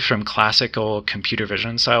away from classical computer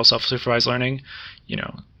vision style self-supervised learning.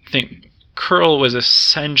 I think curl was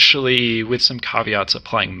essentially, with some caveats,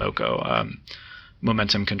 applying MoCo,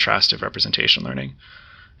 momentum contrastive representation learning,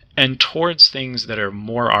 and towards things that are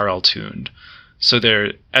more RL tuned. So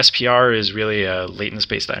their SPR is really a latent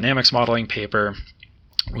space dynamics modeling paper,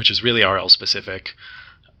 which is really RL specific.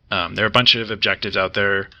 There are a bunch of objectives out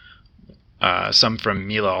there, some from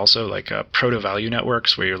Mila also, like proto-value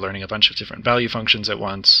networks, where you're learning a bunch of different value functions at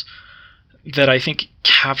once, that I think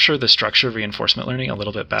capture the structure of reinforcement learning a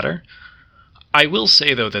little bit better. I will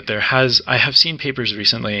say, though, that I have seen papers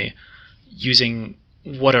recently using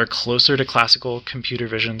what are closer to classical computer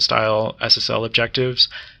vision style SSL objectives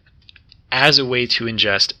as a way to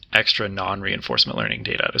ingest extra non-reinforcement learning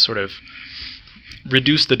data to sort of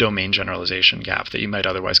reduce the domain generalization gap that you might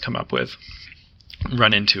otherwise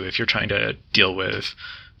run into if you're trying to deal with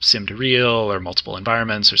sim to real or multiple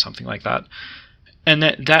environments or something like that. And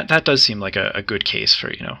that does seem like a good case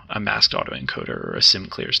for a masked autoencoder or a sim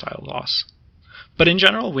clear style loss. But in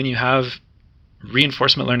general, when you have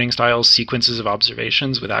reinforcement learning style sequences of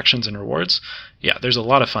observations with actions and rewards, yeah, there's a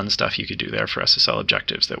lot of fun stuff you could do there for SSL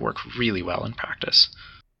objectives that work really well in practice.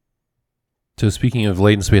 So speaking of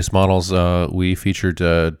latent space models, we featured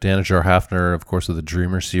Danajar Hafner, of course, of the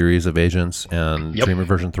Dreamer series of agents, and Yep. Dreamer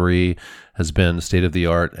version 3 has been state of the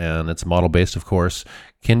art, and it's model-based, of course.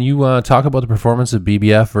 Can you talk about the performance of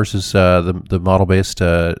BBF versus the model-based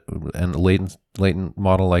and latent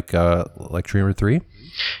model like Dreamer 3?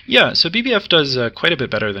 Yeah, so BBF does quite a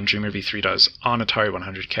bit better than Dreamer v3 does on Atari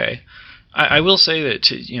 100K. I will say that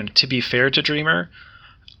to be fair to Dreamer,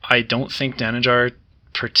 I don't think Danajar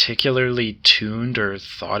particularly tuned or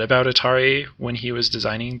thought about Atari when he was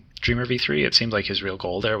designing Dreamer v3. It seemed like his real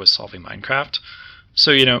goal there was solving Minecraft.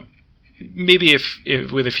 So, maybe if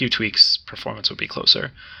with a few tweaks, performance would be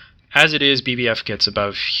closer. As it is, BBF gets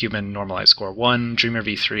above human normalized score 1. Dreamer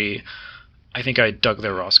v3, I think I dug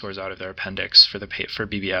their raw scores out of their appendix for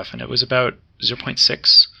BBF, and it was about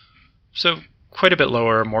 0.6. So quite a bit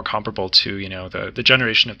lower, more comparable to the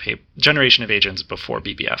generation of agents before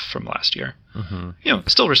BBF from last year. Mm-hmm.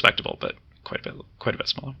 Still respectable, but quite a bit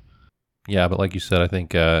smaller. Yeah, but like you said, I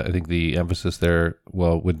think the emphasis there,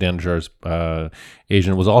 well, with Danjar's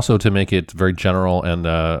agent, was also to make it very general and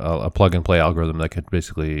a plug and play algorithm that could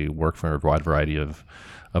basically work for a wide variety of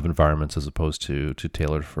environments, as opposed to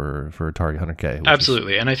tailored for Atari 100K.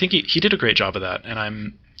 Absolutely, and I think he did a great job of that, and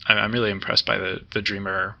I'm really impressed by the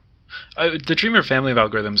Dreamer family of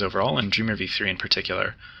algorithms overall, and Dreamer v3 in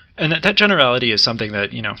particular. And that generality is something that,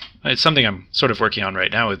 it's something I'm sort of working on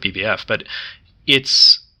right now with BBF, but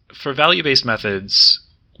it's for value-based methods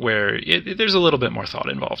where there's a little bit more thought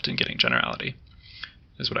involved in getting generality,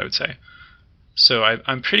 is what I would say. So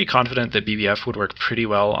I'm pretty confident that BBF would work pretty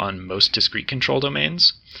well on most discrete control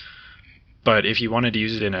domains. But if you wanted to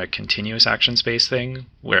use it in a continuous action space thing,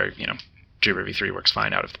 where, Dreamer v3 works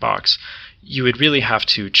fine out of the box, you would really have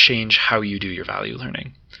to change how you do your value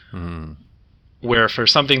learning. Mm. Where for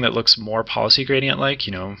something that looks more policy gradient-like,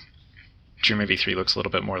 Dreamer v3 looks a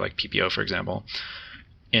little bit more like PPO, for example,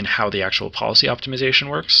 in how the actual policy optimization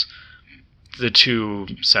works, the two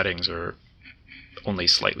settings are only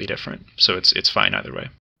slightly different. So it's fine either way.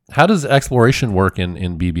 How does exploration work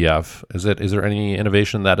in BBF? Is there any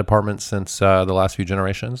innovation in that department since the last few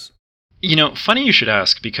generations? Funny you should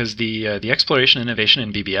ask, because the exploration innovation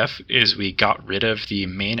in BBF is we got rid of the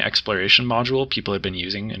main exploration module people had been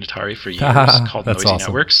using in Atari for years called Noisy awesome.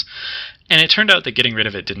 Networks. And it turned out that getting rid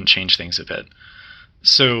of it didn't change things a bit.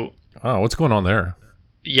 So, what's going on there?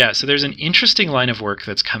 Yeah, so there's an interesting line of work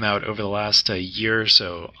that's come out over the last year or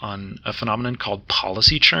so on a phenomenon called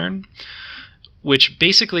policy churn, which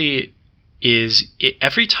basically is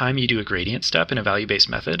every time you do a gradient step in a value-based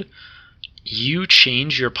method, you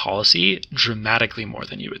change your policy dramatically more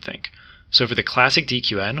than you would think. So for the classic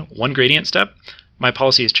DQN, one gradient step, my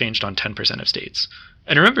policy is changed on 10% of states.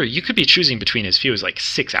 And remember, you could be choosing between as few as like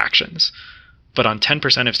 6 actions, but on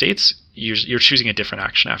 10% of states, you're choosing a different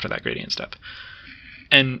action after that gradient step.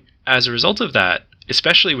 And as a result of that,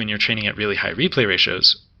 especially when you're training at really high replay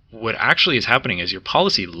ratios, what actually is happening is your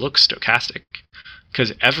policy looks stochastic,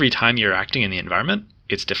 because every time you're acting in the environment,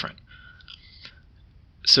 it's different.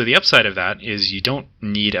 So the upside of that is you don't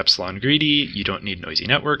need epsilon greedy, you don't need noisy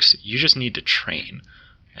networks, you just need to train,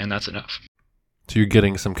 and that's enough. So you're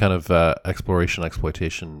getting some kind of exploration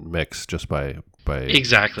exploitation mix just by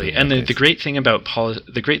exactly. And the great thing about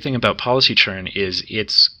policy churn is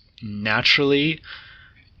it's naturally.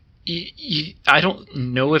 I don't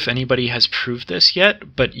know if anybody has proved this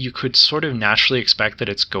yet, but you could sort of naturally expect that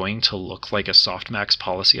it's going to look like a softmax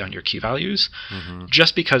policy on your Q values,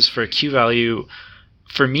 just because for a Q value,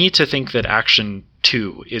 for me to think that action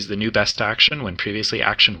 2 is the new best action when previously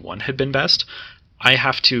action 1 had been best, I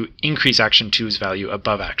have to increase action 2's value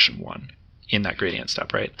above action 1 in that gradient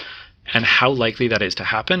step, right? And how likely that is to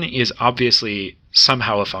happen is obviously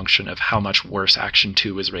somehow a function of how much worse action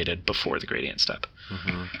 2 was rated before the gradient step.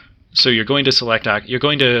 So you're going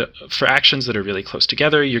to for actions that are really close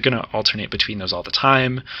together, you're going to alternate between those all the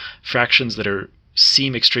time. For actions that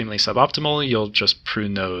seem extremely suboptimal, you'll just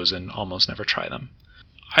prune those and almost never try them.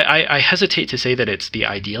 I hesitate to say that it's the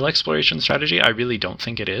ideal exploration strategy. I really don't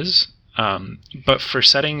think it is. But for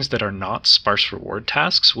settings that are not sparse reward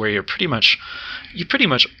tasks, where you pretty much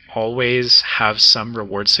always have some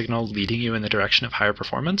reward signal leading you in the direction of higher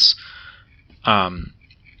performance,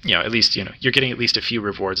 at least you're getting at least a few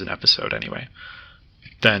rewards an episode anyway,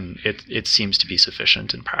 then it seems to be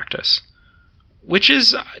sufficient in practice, which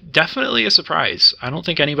is definitely a surprise. I don't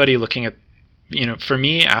think anybody looking at, for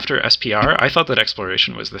me after SPR, I thought that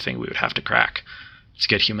exploration was the thing we would have to crack to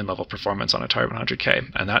get human level performance on Atari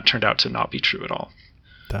 100K, and that turned out to not be true at all.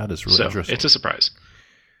 That is really interesting. It's a surprise.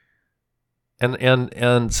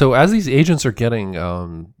 And so as these agents are getting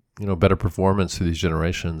better performance through these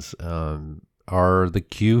generations, are the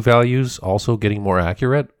Q values also getting more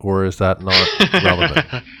accurate, or is that not relevant?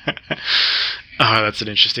 Oh, that's an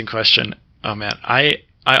interesting question. Oh man, I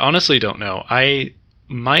honestly don't know.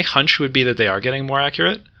 My hunch would be that they are getting more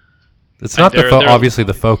accurate. It's not obviously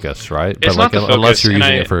the focus, right? It's not the focus, unless you're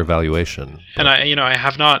using it for evaluation. And I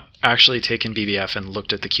have not actually taken BBF and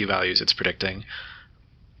looked at the Q values it's predicting.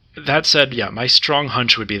 That said, yeah, my strong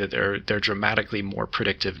hunch would be that they're dramatically more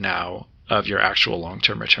predictive now of your actual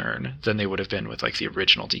long-term return than they would have been with like the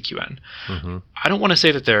original DQN. I don't want to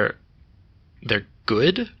say that they're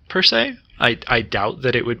good per se. I doubt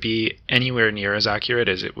that it would be anywhere near as accurate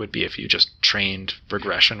as it would be if you just trained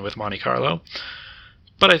regression with Monte Carlo.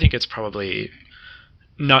 But I think it's probably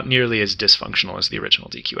not nearly as dysfunctional as the original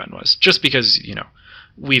DQN was, just because,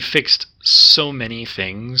 we've fixed so many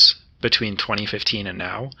things between 2015 and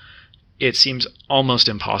now. It seems almost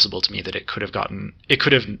impossible to me that it could have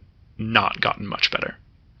not gotten much better.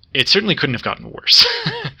 It certainly couldn't have gotten worse.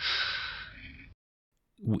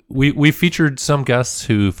 we featured some guests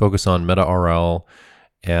who focus on meta RL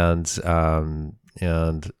and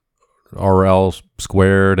RL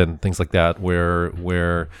squared and things like that, where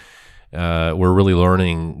we're really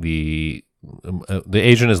learning the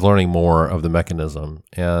agent is learning more of the mechanism,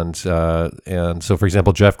 and so, for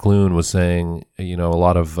example, Jeff Clune was saying, a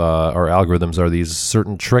lot of our algorithms are these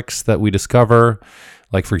certain tricks that we discover,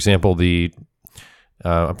 like, for example,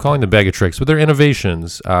 I'm calling them bag of tricks, but they're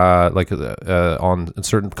innovations, on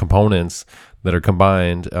certain components that are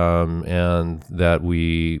combined, and that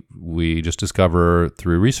we just discover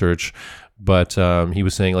through research. But he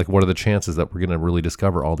was saying, like, what are the chances that we're going to really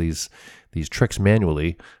discover all these tricks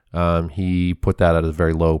manually? He put that at a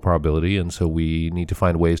very low probability, and so we need to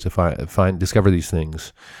find ways to discover these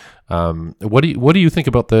things. What do you think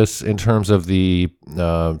about this in terms of the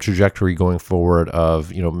trajectory going forward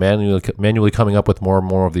of manually coming up with more and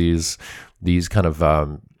more of these kind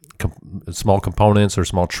of small components or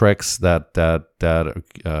small tricks that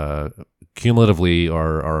cumulatively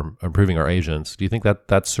are improving our agents? Do you think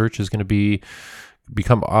that search is going to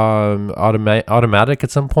become automatic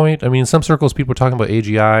at some point? I mean, in some circles, people are talking about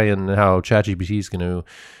AGI and how ChatGPT is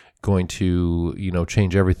going to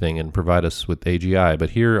change everything and provide us with AGI.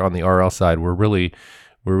 But here on the RL side, we're really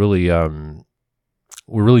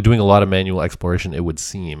doing a lot of manual exploration, it would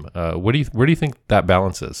seem. Where do you think that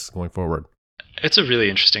balance is going forward? It's a really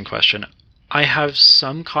interesting question. I have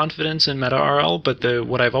some confidence in meta RL, but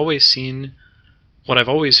what I've always feared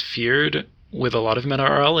with a lot of meta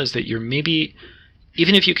RL is that you're maybe,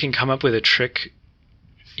 even if you can come up with a trick,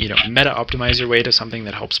 meta optimize your way to something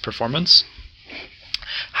that helps performance,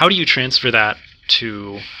 how do you transfer that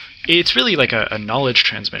to, it's really like a knowledge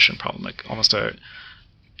transmission problem, like almost a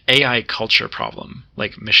AI culture problem,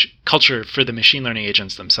 like culture for the machine learning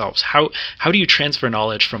agents themselves. How do you transfer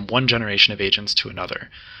knowledge from one generation of agents to another?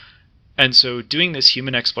 And so doing this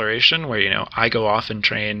human exploration where, I go off and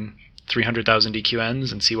train 300,000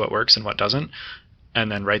 DQNs and see what works and what doesn't,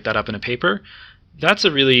 and then write that up in a paper, that's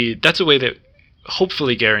a way that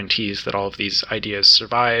hopefully guarantees that all of these ideas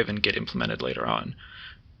survive and get implemented later on.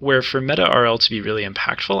 Where for meta RL to be really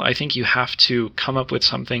impactful, I think you have to come up with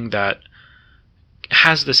something that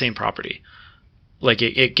has the same property. Like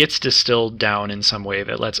it gets distilled down in some way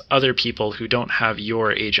that lets other people who don't have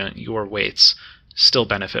your agent, your weights, still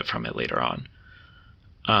benefit from it later on.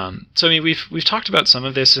 So I mean, we've talked about some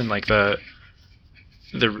of this in like the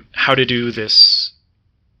how to do this,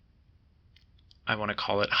 I want to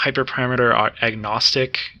call it hyperparameter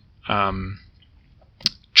agnostic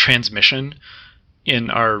transmission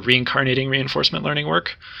in our reincarnating reinforcement learning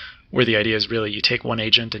work, where the idea is really you take one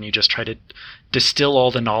agent and you just try to distill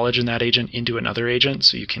all the knowledge in that agent into another agent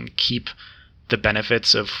so you can keep the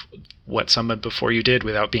benefits of what someone before you did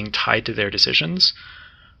without being tied to their decisions.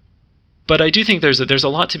 But I do think there's a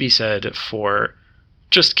lot to be said for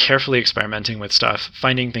just carefully experimenting with stuff,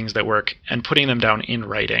 finding things that work, and putting them down in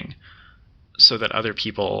writing so that other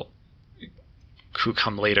people who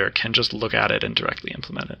come later can just look at it and directly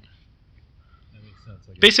implement it.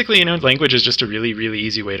 Basically, language is just a really, really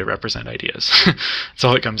easy way to represent ideas. That's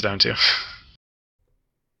all it comes down to.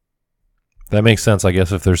 That makes sense. I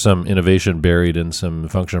guess if there's some innovation buried in some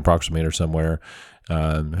function approximator somewhere,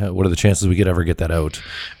 what are the chances we could ever get that out?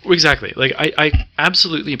 Exactly. Like I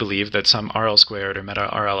absolutely believe that some RL squared or meta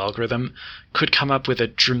RL algorithm could come up with a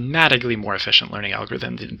dramatically more efficient learning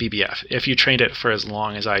algorithm than BBF if you trained it for as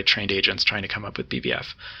long as I trained agents trying to come up with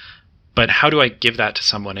BBF. But how do I give that to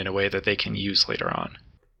someone in a way that they can use later on?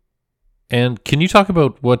 And can you talk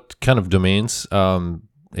about what kind of domains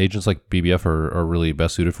agents like BBF are really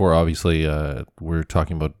best suited for? Obviously, we're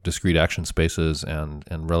talking about discrete action spaces and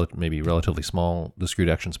maybe relatively small discrete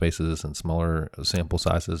action spaces and smaller sample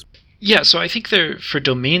sizes. Yeah, so I think for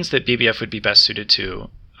domains that BBF would be best suited to,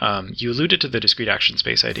 you alluded to the discrete action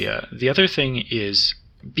space idea. The other thing is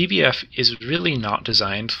BBF is really not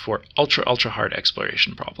designed for ultra hard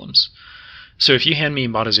exploration problems. So if you hand me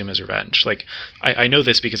Montezuma's Revenge, like I know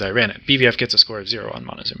this because I ran it, BBF gets a score of 0 on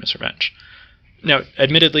Montezuma's Revenge. Now,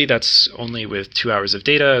 admittedly, that's only with 2 hours of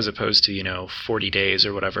data as opposed to, 40 days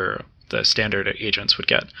or whatever the standard agents would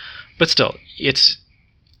get. But still, it's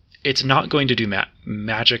not going to do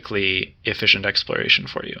magically efficient exploration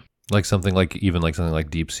for you. Like something like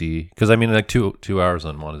Deep Sea, because I mean, like two hours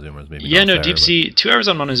on Montezuma is maybe yeah, not no, fair, Deep Sea 2 hours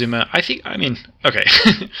on Montezuma. Okay.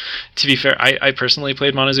 To be fair, I personally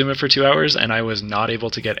played Montezuma for 2 hours, and I was not able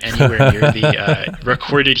to get anywhere near the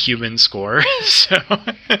recorded human score. So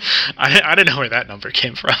I don't know where that number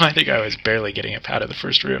came from. I think I was barely getting it out of the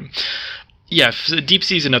first room. Yeah, Deep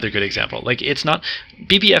Sea is another good example. Like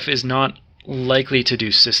BBF is not likely to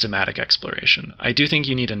do systematic exploration. I do think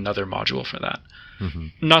you need another module for that. Mm-hmm.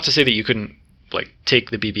 Not to say that you couldn't like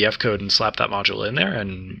take the BBF code and slap that module in there,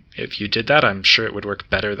 and if you did that, I'm sure it would work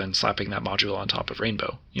better than slapping that module on top of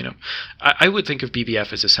Rainbow. I would think of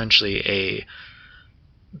BBF as essentially a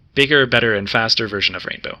bigger, better, and faster version of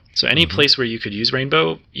Rainbow. So any place where you could use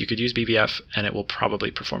Rainbow, you could use BBF, and it will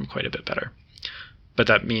probably perform quite a bit better. But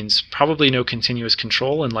that means probably no continuous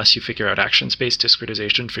control unless you figure out action-space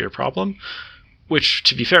discretization for your problem, which,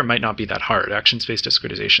 to be fair, might not be that hard. Action-space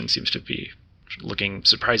discretization seems to be looking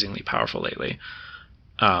surprisingly powerful lately.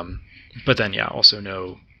 But then, yeah, also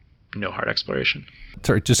no hard exploration.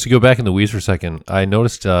 Sorry, just to go back in the weeds for a second, I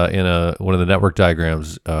noticed in one of the network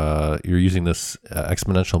diagrams, you're using this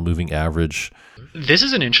exponential moving average. This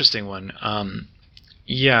is an interesting one.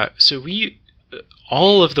 So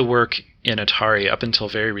all of the work in Atari up until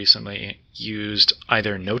very recently used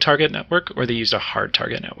either no target network or they used a hard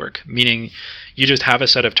target network, meaning you just have a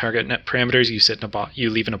set of target net parameters you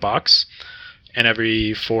leave in a box, and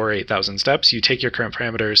every 8,000 steps, you take your current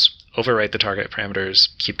parameters, overwrite the target parameters,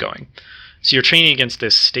 keep going. So you're training against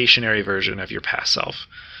this stationary version of your past self.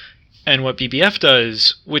 And what BBF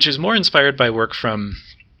does, which is more inspired by work from,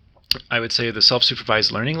 I would say, the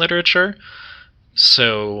self-supervised learning literature.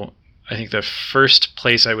 So I think the first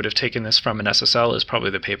place I would have taken this from in SSL is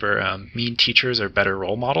probably the paper Mean Teachers Are Better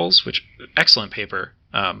Role Models, which excellent paper,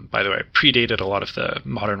 by the way, predated a lot of the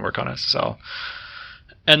modern work on SSL.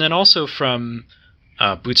 And then also from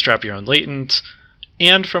Bootstrap Your Own Latent,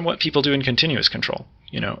 and from what people do in continuous control.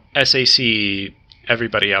 SAC,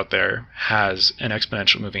 everybody out there has an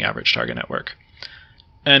exponential moving average target network.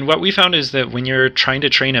 And what we found is that when you're trying to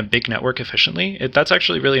train a big network efficiently, that's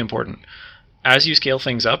actually really important. As you scale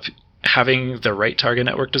things up, having the right target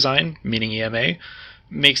network design, meaning EMA,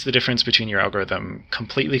 makes the difference between your algorithm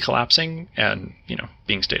completely collapsing and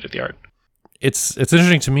being state of the art. It's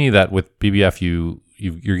interesting to me that with BBF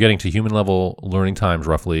you're getting to human level learning times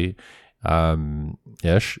roughly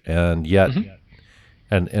ish, and yet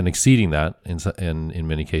and exceeding that in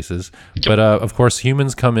many cases. Yep. But of course,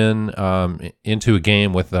 humans come into a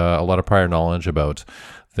game with a lot of prior knowledge about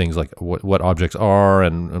things like what objects are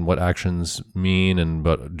and what actions mean, and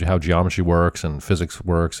but how geometry works and physics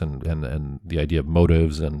works, and the idea of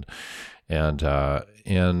motives and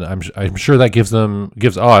I'm sure that gives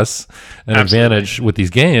us an advantage with these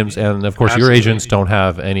games. And of course, your agents don't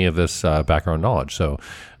have any of this background knowledge. So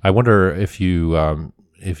I wonder if you have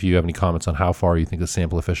any comments on how far you think the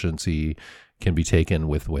sample efficiency can be taken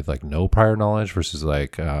with like no prior knowledge versus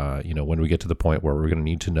like when we get to the point where we're going to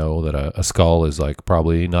need to know that a skull is like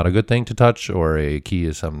probably not a good thing to touch, or a key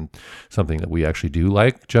is something that we actually do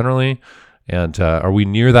like generally. And are we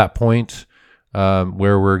near that point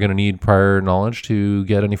where we're going to need prior knowledge to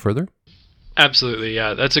get any further? Absolutely,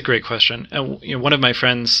 yeah. That's a great question. And one of my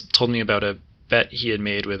friends told me about a bet he had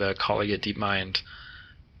made with a colleague at DeepMind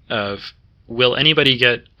of, will anybody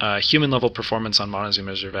get human level performance on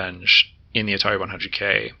Montezuma's Revenge in the Atari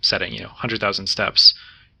 100K setting, 100,000 steps,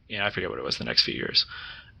 I forget what it was, the next few years,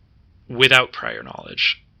 without prior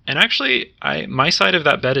knowledge? And actually, my side of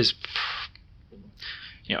that bet is,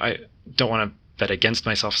 I don't want to bet against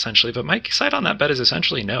myself essentially, but my side on that bet is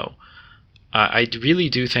essentially no. I really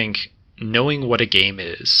do think knowing what a game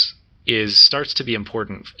is starts to be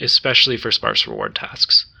important, especially for sparse reward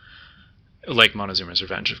tasks, like Montezuma's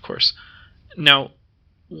Revenge, of course. Now,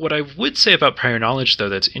 what I would say about prior knowledge, though,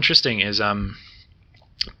 that's interesting is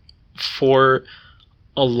for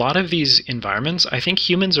a lot of these environments, I think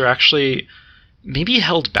humans are actually maybe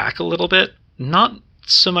held back a little bit, not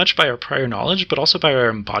so much by our prior knowledge, but also by our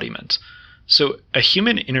embodiment. So a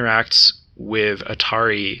human interacts with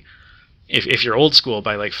Atari, if you're old school,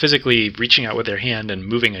 by like physically reaching out with their hand and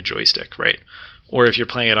moving a joystick, right? Or if you're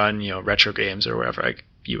playing it on retro games or wherever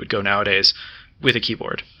you would go nowadays, with a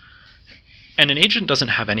keyboard. And an agent doesn't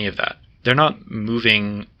have any of that. They're not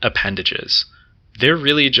moving appendages. They're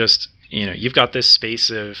really just, you've got this space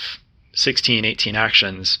of 16, 18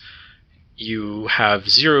 actions. You have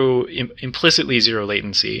implicitly zero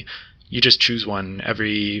latency. You just choose one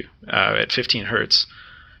every at 15 hertz.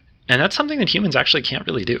 And that's something that humans actually can't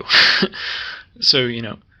really do. So,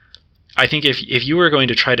 I think if you were going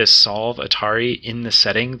to try to solve Atari in the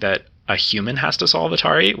setting that a human has to solve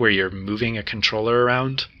Atari, where you're moving a controller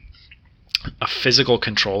around, a physical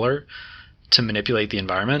controller to manipulate the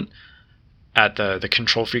environment at the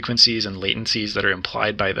control frequencies and latencies that are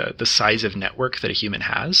implied by the size of network that a human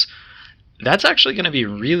has, that's actually going to be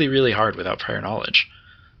really, really hard without prior knowledge.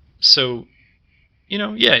 So,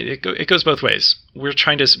 it goes both ways. We're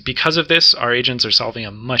trying to, because of this, our agents are solving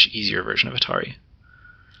a much easier version of Atari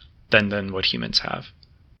than what humans have.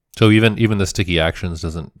 So even the sticky actions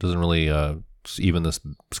doesn't really even this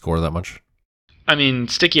score that much. I mean,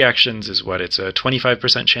 sticky actions is what? It's a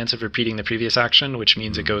 25% chance of repeating the previous action, which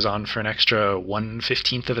means it goes on for an extra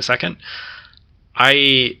 1/15 of a second.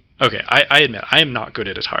 I admit, I am not good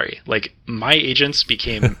at Atari. Like, my agents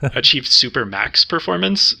achieved super max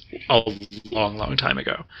performance a long time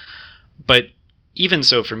ago. But even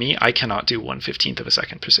so, for me, I cannot do 1/15 of a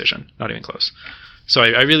second precision. Not even close. So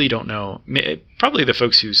I really don't know. Probably the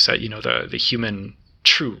folks who set, the human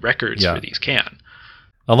true records for these can.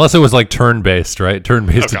 Unless it was like turn-based, right?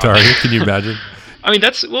 Turn-based Atari. Can you imagine? I mean,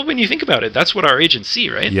 when you think about it, that's what our agents see,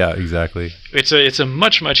 right? Yeah, exactly. It's a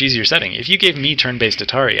much easier setting. If you gave me turn-based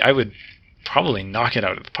Atari, I would probably knock it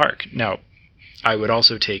out of the park. Now, I would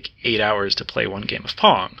also take 8 hours to play one game of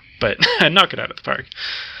Pong, but I'd knock it out of the park.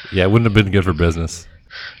 Yeah, it wouldn't have been good for business.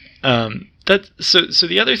 So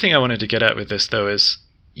the other thing I wanted to get at with this, though, is,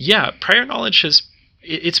 prior knowledge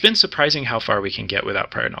it's been surprising how far we can get without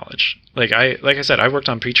prior knowledge. Like I said, I worked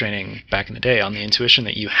on pre-training back in the day on the intuition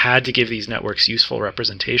that you had to give these networks useful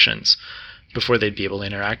representations before they'd be able to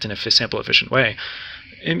interact in a sample efficient way.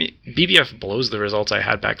 I mean, BBF blows the results I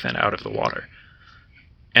had back then out of the water.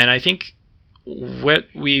 And I think what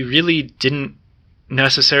we really didn't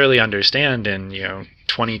necessarily understand in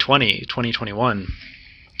 2020, 2021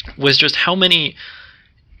 was just how many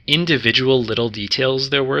individual little details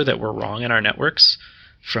there were that were wrong in our networks,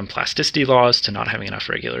 from plasticity laws to not having enough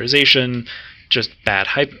regularization, just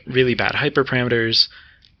really bad hyperparameters.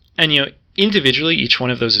 And individually, each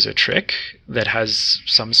one of those is a trick that has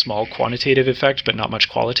some small quantitative effect, but not much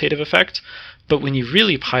qualitative effect. But when you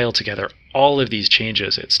really pile together all of these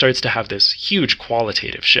changes, it starts to have this huge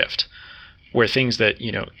qualitative shift, where things that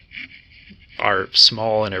are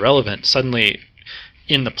small and irrelevant suddenly,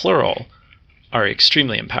 in the plural, are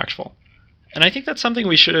extremely impactful. And I think that's something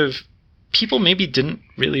people maybe didn't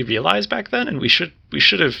really realize back then, and we should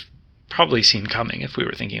have probably seen coming if we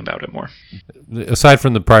were thinking about it more. Aside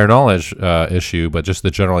from the prior knowledge issue, but just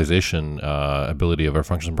the generalization ability of our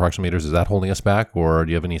function approximators, is that holding us back, or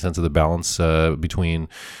do you have any sense of the balance between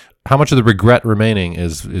how much of the regret remaining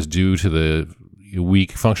is due to the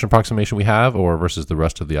weak function approximation we have, or versus the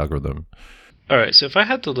rest of the algorithm? All right, so if I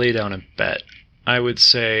had to lay down a bet, I would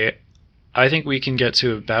say I think we can get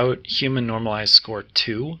to about human normalized score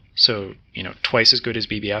 2, so twice as good as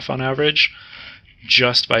BBF on average,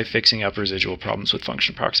 just by fixing up residual problems with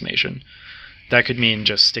function approximation. That could mean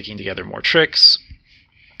just sticking together more tricks.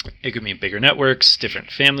 It could mean bigger networks,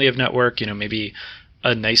 different family of network. Maybe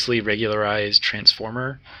a nicely regularized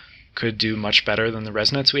transformer could do much better than the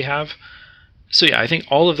resonance we have. So I think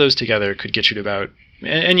all of those together could get you to about,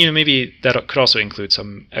 and maybe that could also include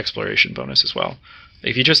some exploration bonus as well.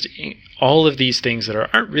 If you just, all of these things that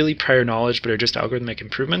aren't really prior knowledge, but are just algorithmic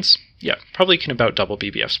improvements, probably can about double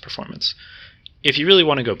BBF's performance. If you really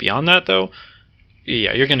want to go beyond that, though,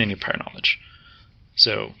 you're going to need prior knowledge.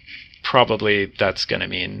 So probably that's going to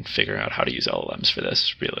mean figuring out how to use LLMs for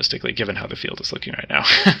this, realistically, given how the field is looking right now.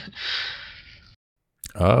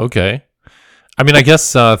 Okay. I mean, I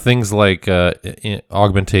guess things like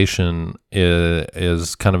augmentation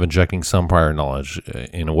is kind of injecting some prior knowledge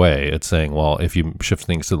in a way. It's saying, well, if you shift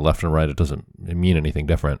things to the left and right, it doesn't mean anything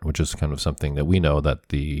different, which is kind of something that we know that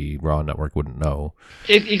the raw network wouldn't know.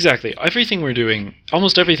 Exactly.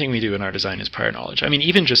 Almost everything we do in our design is prior knowledge. I mean,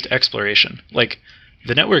 even just exploration. Like,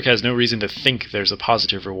 the network has no reason to think there's a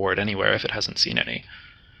positive reward anywhere if it hasn't seen any.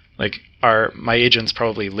 Like, my agents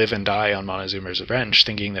probably live and die on Montezuma's Revenge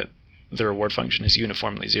thinking that the reward function is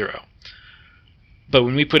uniformly 0. But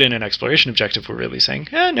when we put in an exploration objective, we're really saying,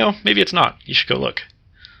 no, maybe it's not. You should go look.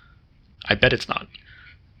 I bet it's not.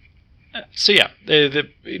 So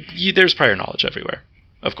there's prior knowledge everywhere,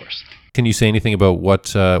 of course. Can you say anything about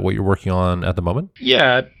what you're working on at the moment?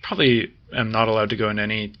 Yeah, I probably am not allowed to go into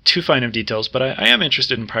any too fine of details, but I am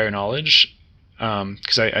interested in prior knowledge,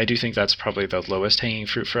 because I do think that's probably the lowest hanging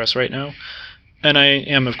fruit for us right now. And I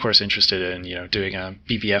am, of course, interested in doing a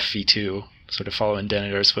BBF v2, sort of follow in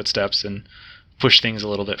Denidar's footsteps and push things a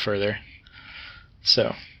little bit further.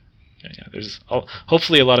 So there's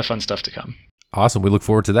hopefully a lot of fun stuff to come. Awesome. We look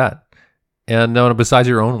forward to that. And besides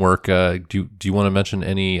your own work, do you want to mention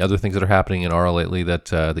any other things that are happening in RL lately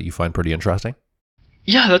that you find pretty interesting?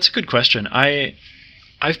 Yeah, that's a good question.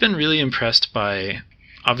 I've been really impressed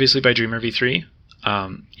obviously by Dreamer v3.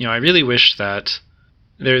 I really wish that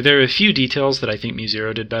there are a few details that I think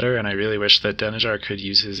mu0 did better, and I really wish that Denizar could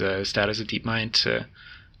use his status of DeepMind to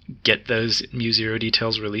get those mu0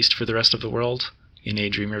 details released for the rest of the world in a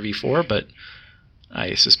Dreamer v4, but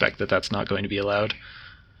I suspect that that's not going to be allowed.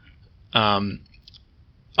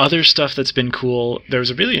 Other stuff that's been cool, there was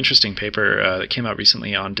a really interesting paper that came out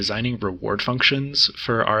recently on designing reward functions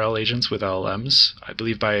for RL agents with LLMs, I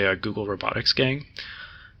believe by a Google Robotics gang,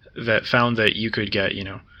 that found that you could get,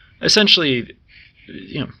 essentially,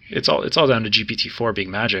 it's all down to GPT-4 being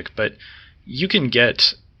magic, but you can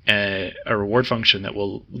get a reward function that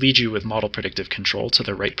will lead you with model predictive control to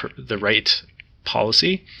the right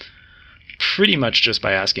policy, pretty much just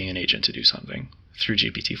by asking an agent to do something through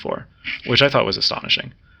GPT-4, which I thought was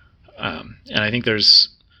astonishing. And I think there's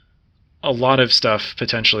a lot of stuff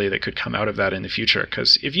potentially that could come out of that in the future.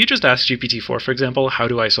 Because if you just ask GPT-4, for example, how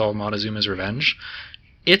do I solve Montezuma's Revenge?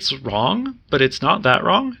 It's wrong, but it's not that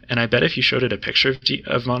wrong. And I bet if you showed it a picture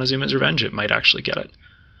of Montezuma's Revenge, it might actually get it.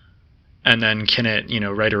 And then can it,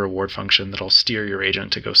 write a reward function that'll steer your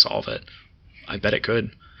agent to go solve it? I bet it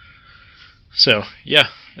could. So yeah,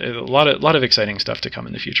 a lot of exciting stuff to come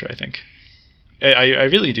in the future, I think. I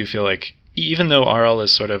really do feel like, even though RL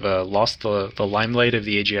has sort of lost the limelight of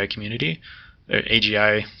the AGI community,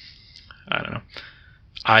 AGI, I don't know,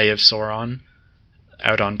 Eye of Sauron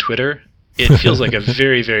out on Twitter, it feels like a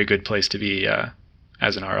very, very good place to be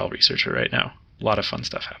as an RL researcher right now. A lot of fun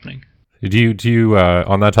stuff happening. Do you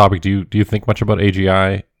on that topic, do you think much about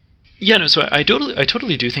AGI? Yeah, no. So I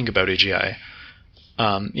totally do think about AGI.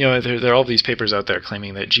 There are all these papers out there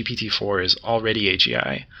claiming that GPT-4 is already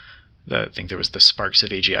AGI. I think there was the Sparks of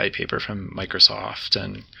AGI paper from Microsoft,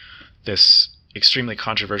 and this extremely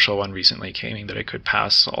controversial one recently claiming that it could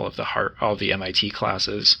pass all of the MIT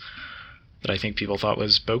classes that I think people thought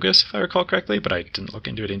was bogus, if I recall correctly, but I didn't look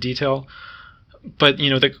into it in detail. But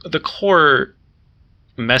the core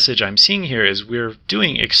message I'm seeing here is we're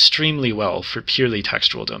doing extremely well for purely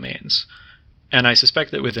textual domains. And I suspect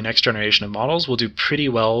that with the next generation of models, we'll do pretty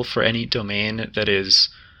well for any domain that is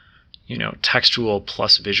textual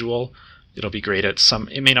plus visual. It'll be great at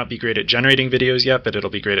it may not be great at generating videos yet, but it'll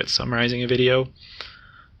be great at summarizing a video.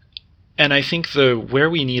 And I think where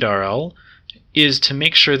we need RL is to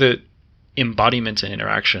make sure that embodiment and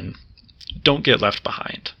interaction don't get left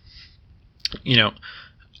behind.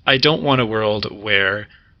 I don't want a world where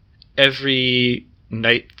every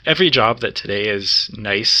job that today is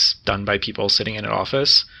nice, done by people sitting in an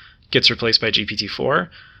office, gets replaced by GPT-4,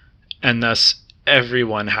 and thus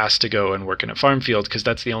everyone has to go and work in a farm field because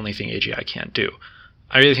that's the only thing AGI can't do.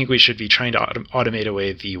 I really think we should be trying to automate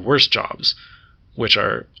away the worst jobs, which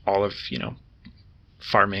are all of,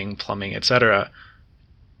 farming, plumbing, etc.,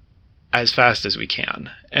 as fast as we can.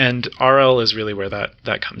 And RL is really where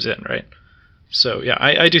that comes in, right? So yeah,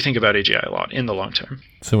 I do think about AGI a lot in the long term.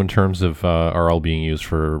 So in terms of RL being used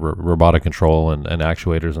for robotic control and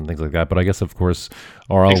actuators and things like that, but I guess of course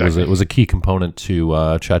RL was a key component to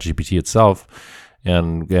ChatGPT itself,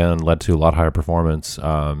 and led to a lot higher performance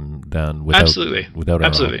than without RL.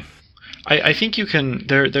 Absolutely. I think you can.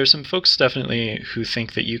 There's some folks definitely who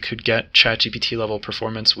think that you could get ChatGPT level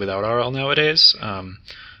performance without RL nowadays. I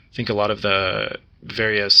think a lot of the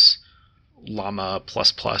various Llama++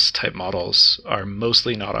 type models are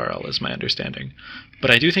mostly not RL, is my understanding. But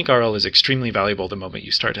I do think RL is extremely valuable the moment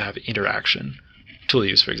you start to have interaction. Tool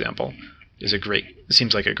use, for example,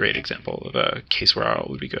 seems like a great example of a case where RL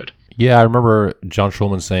would be good. Yeah, I remember John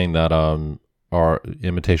Schulman saying that our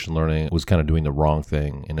imitation learning was kind of doing the wrong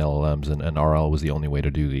thing in LLMs, and RL was the only way to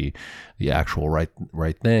do the actual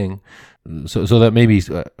right thing. So that maybe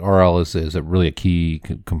RL is really a key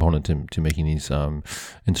component to making these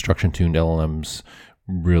instruction tuned LLMs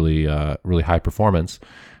really high performance.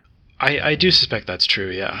 I do suspect that's true.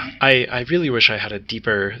 Yeah, I really wish I had a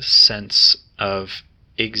deeper sense of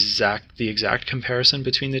the exact comparison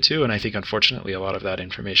between the two, and I think unfortunately a lot of that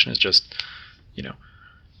information is just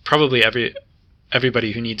probably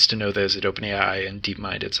everybody who needs to know this at OpenAI and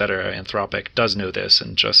DeepMind, etc., Anthropic does know this,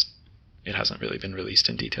 and just it hasn't really been released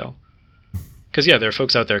in detail. Because yeah, there are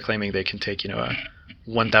folks out there claiming they can take a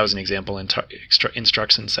 1,000 example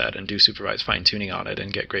instruction set and do supervised fine tuning on it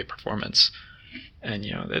and get great performance. And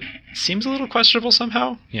that seems a little questionable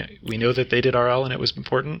somehow. We know that they did RL and it was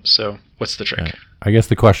important. So what's the trick? I guess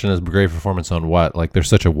the question is great performance on what? Like there's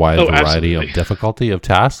such a wide variety of difficulty of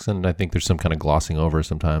tasks, and I think there's some kind of glossing over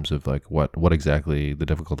sometimes of like what exactly the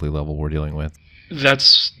difficulty level we're dealing with.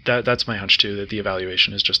 That's my hunch too, that the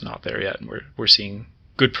evaluation is just not there yet, and we're seeing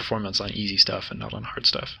good performance on easy stuff and not on hard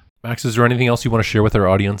stuff. Max, is there anything else you want to share with our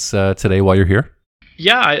audience today while you're here?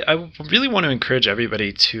 Yeah, I really want to encourage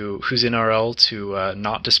everybody who's in RL to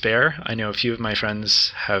not despair. I know a few of my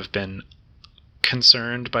friends have been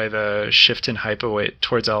concerned by the shift in hype away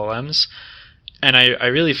towards LLMs, and I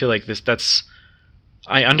really feel like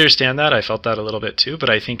I understand that. I felt that a little bit too, but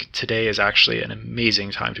I think today is actually an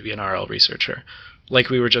amazing time to be an RL researcher. like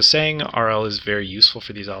we were just saying, RL is very useful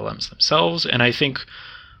for these LLMs themselves. And I think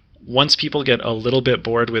once people get a little bit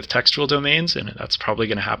bored with textual domains, and that's probably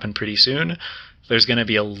going to happen pretty soon, there's going to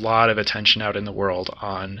be a lot of attention out in the world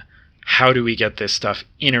on how do we get this stuff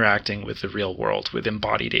interacting with the real world, with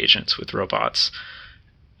embodied agents, with robots.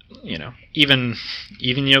 Even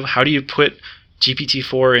how do you put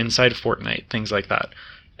GPT-4 inside Fortnite, things like that.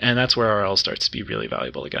 And that's where RL starts to be really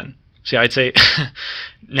valuable again. So yeah, I'd say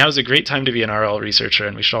now's a great time to be an RL researcher,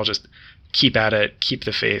 and we should all just keep at it, keep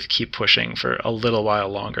the faith, keep pushing for a little while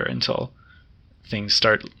longer until things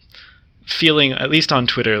start feeling, at least on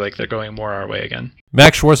Twitter, like they're going more our way again.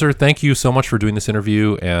 Max Schwarzer, thank you so much for doing this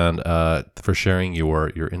interview and for sharing your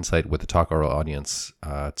insight with the Talk RL audience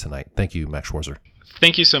tonight. Thank you, Max Schwarzer.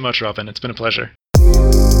 Thank you so much, Robin. It's been a pleasure.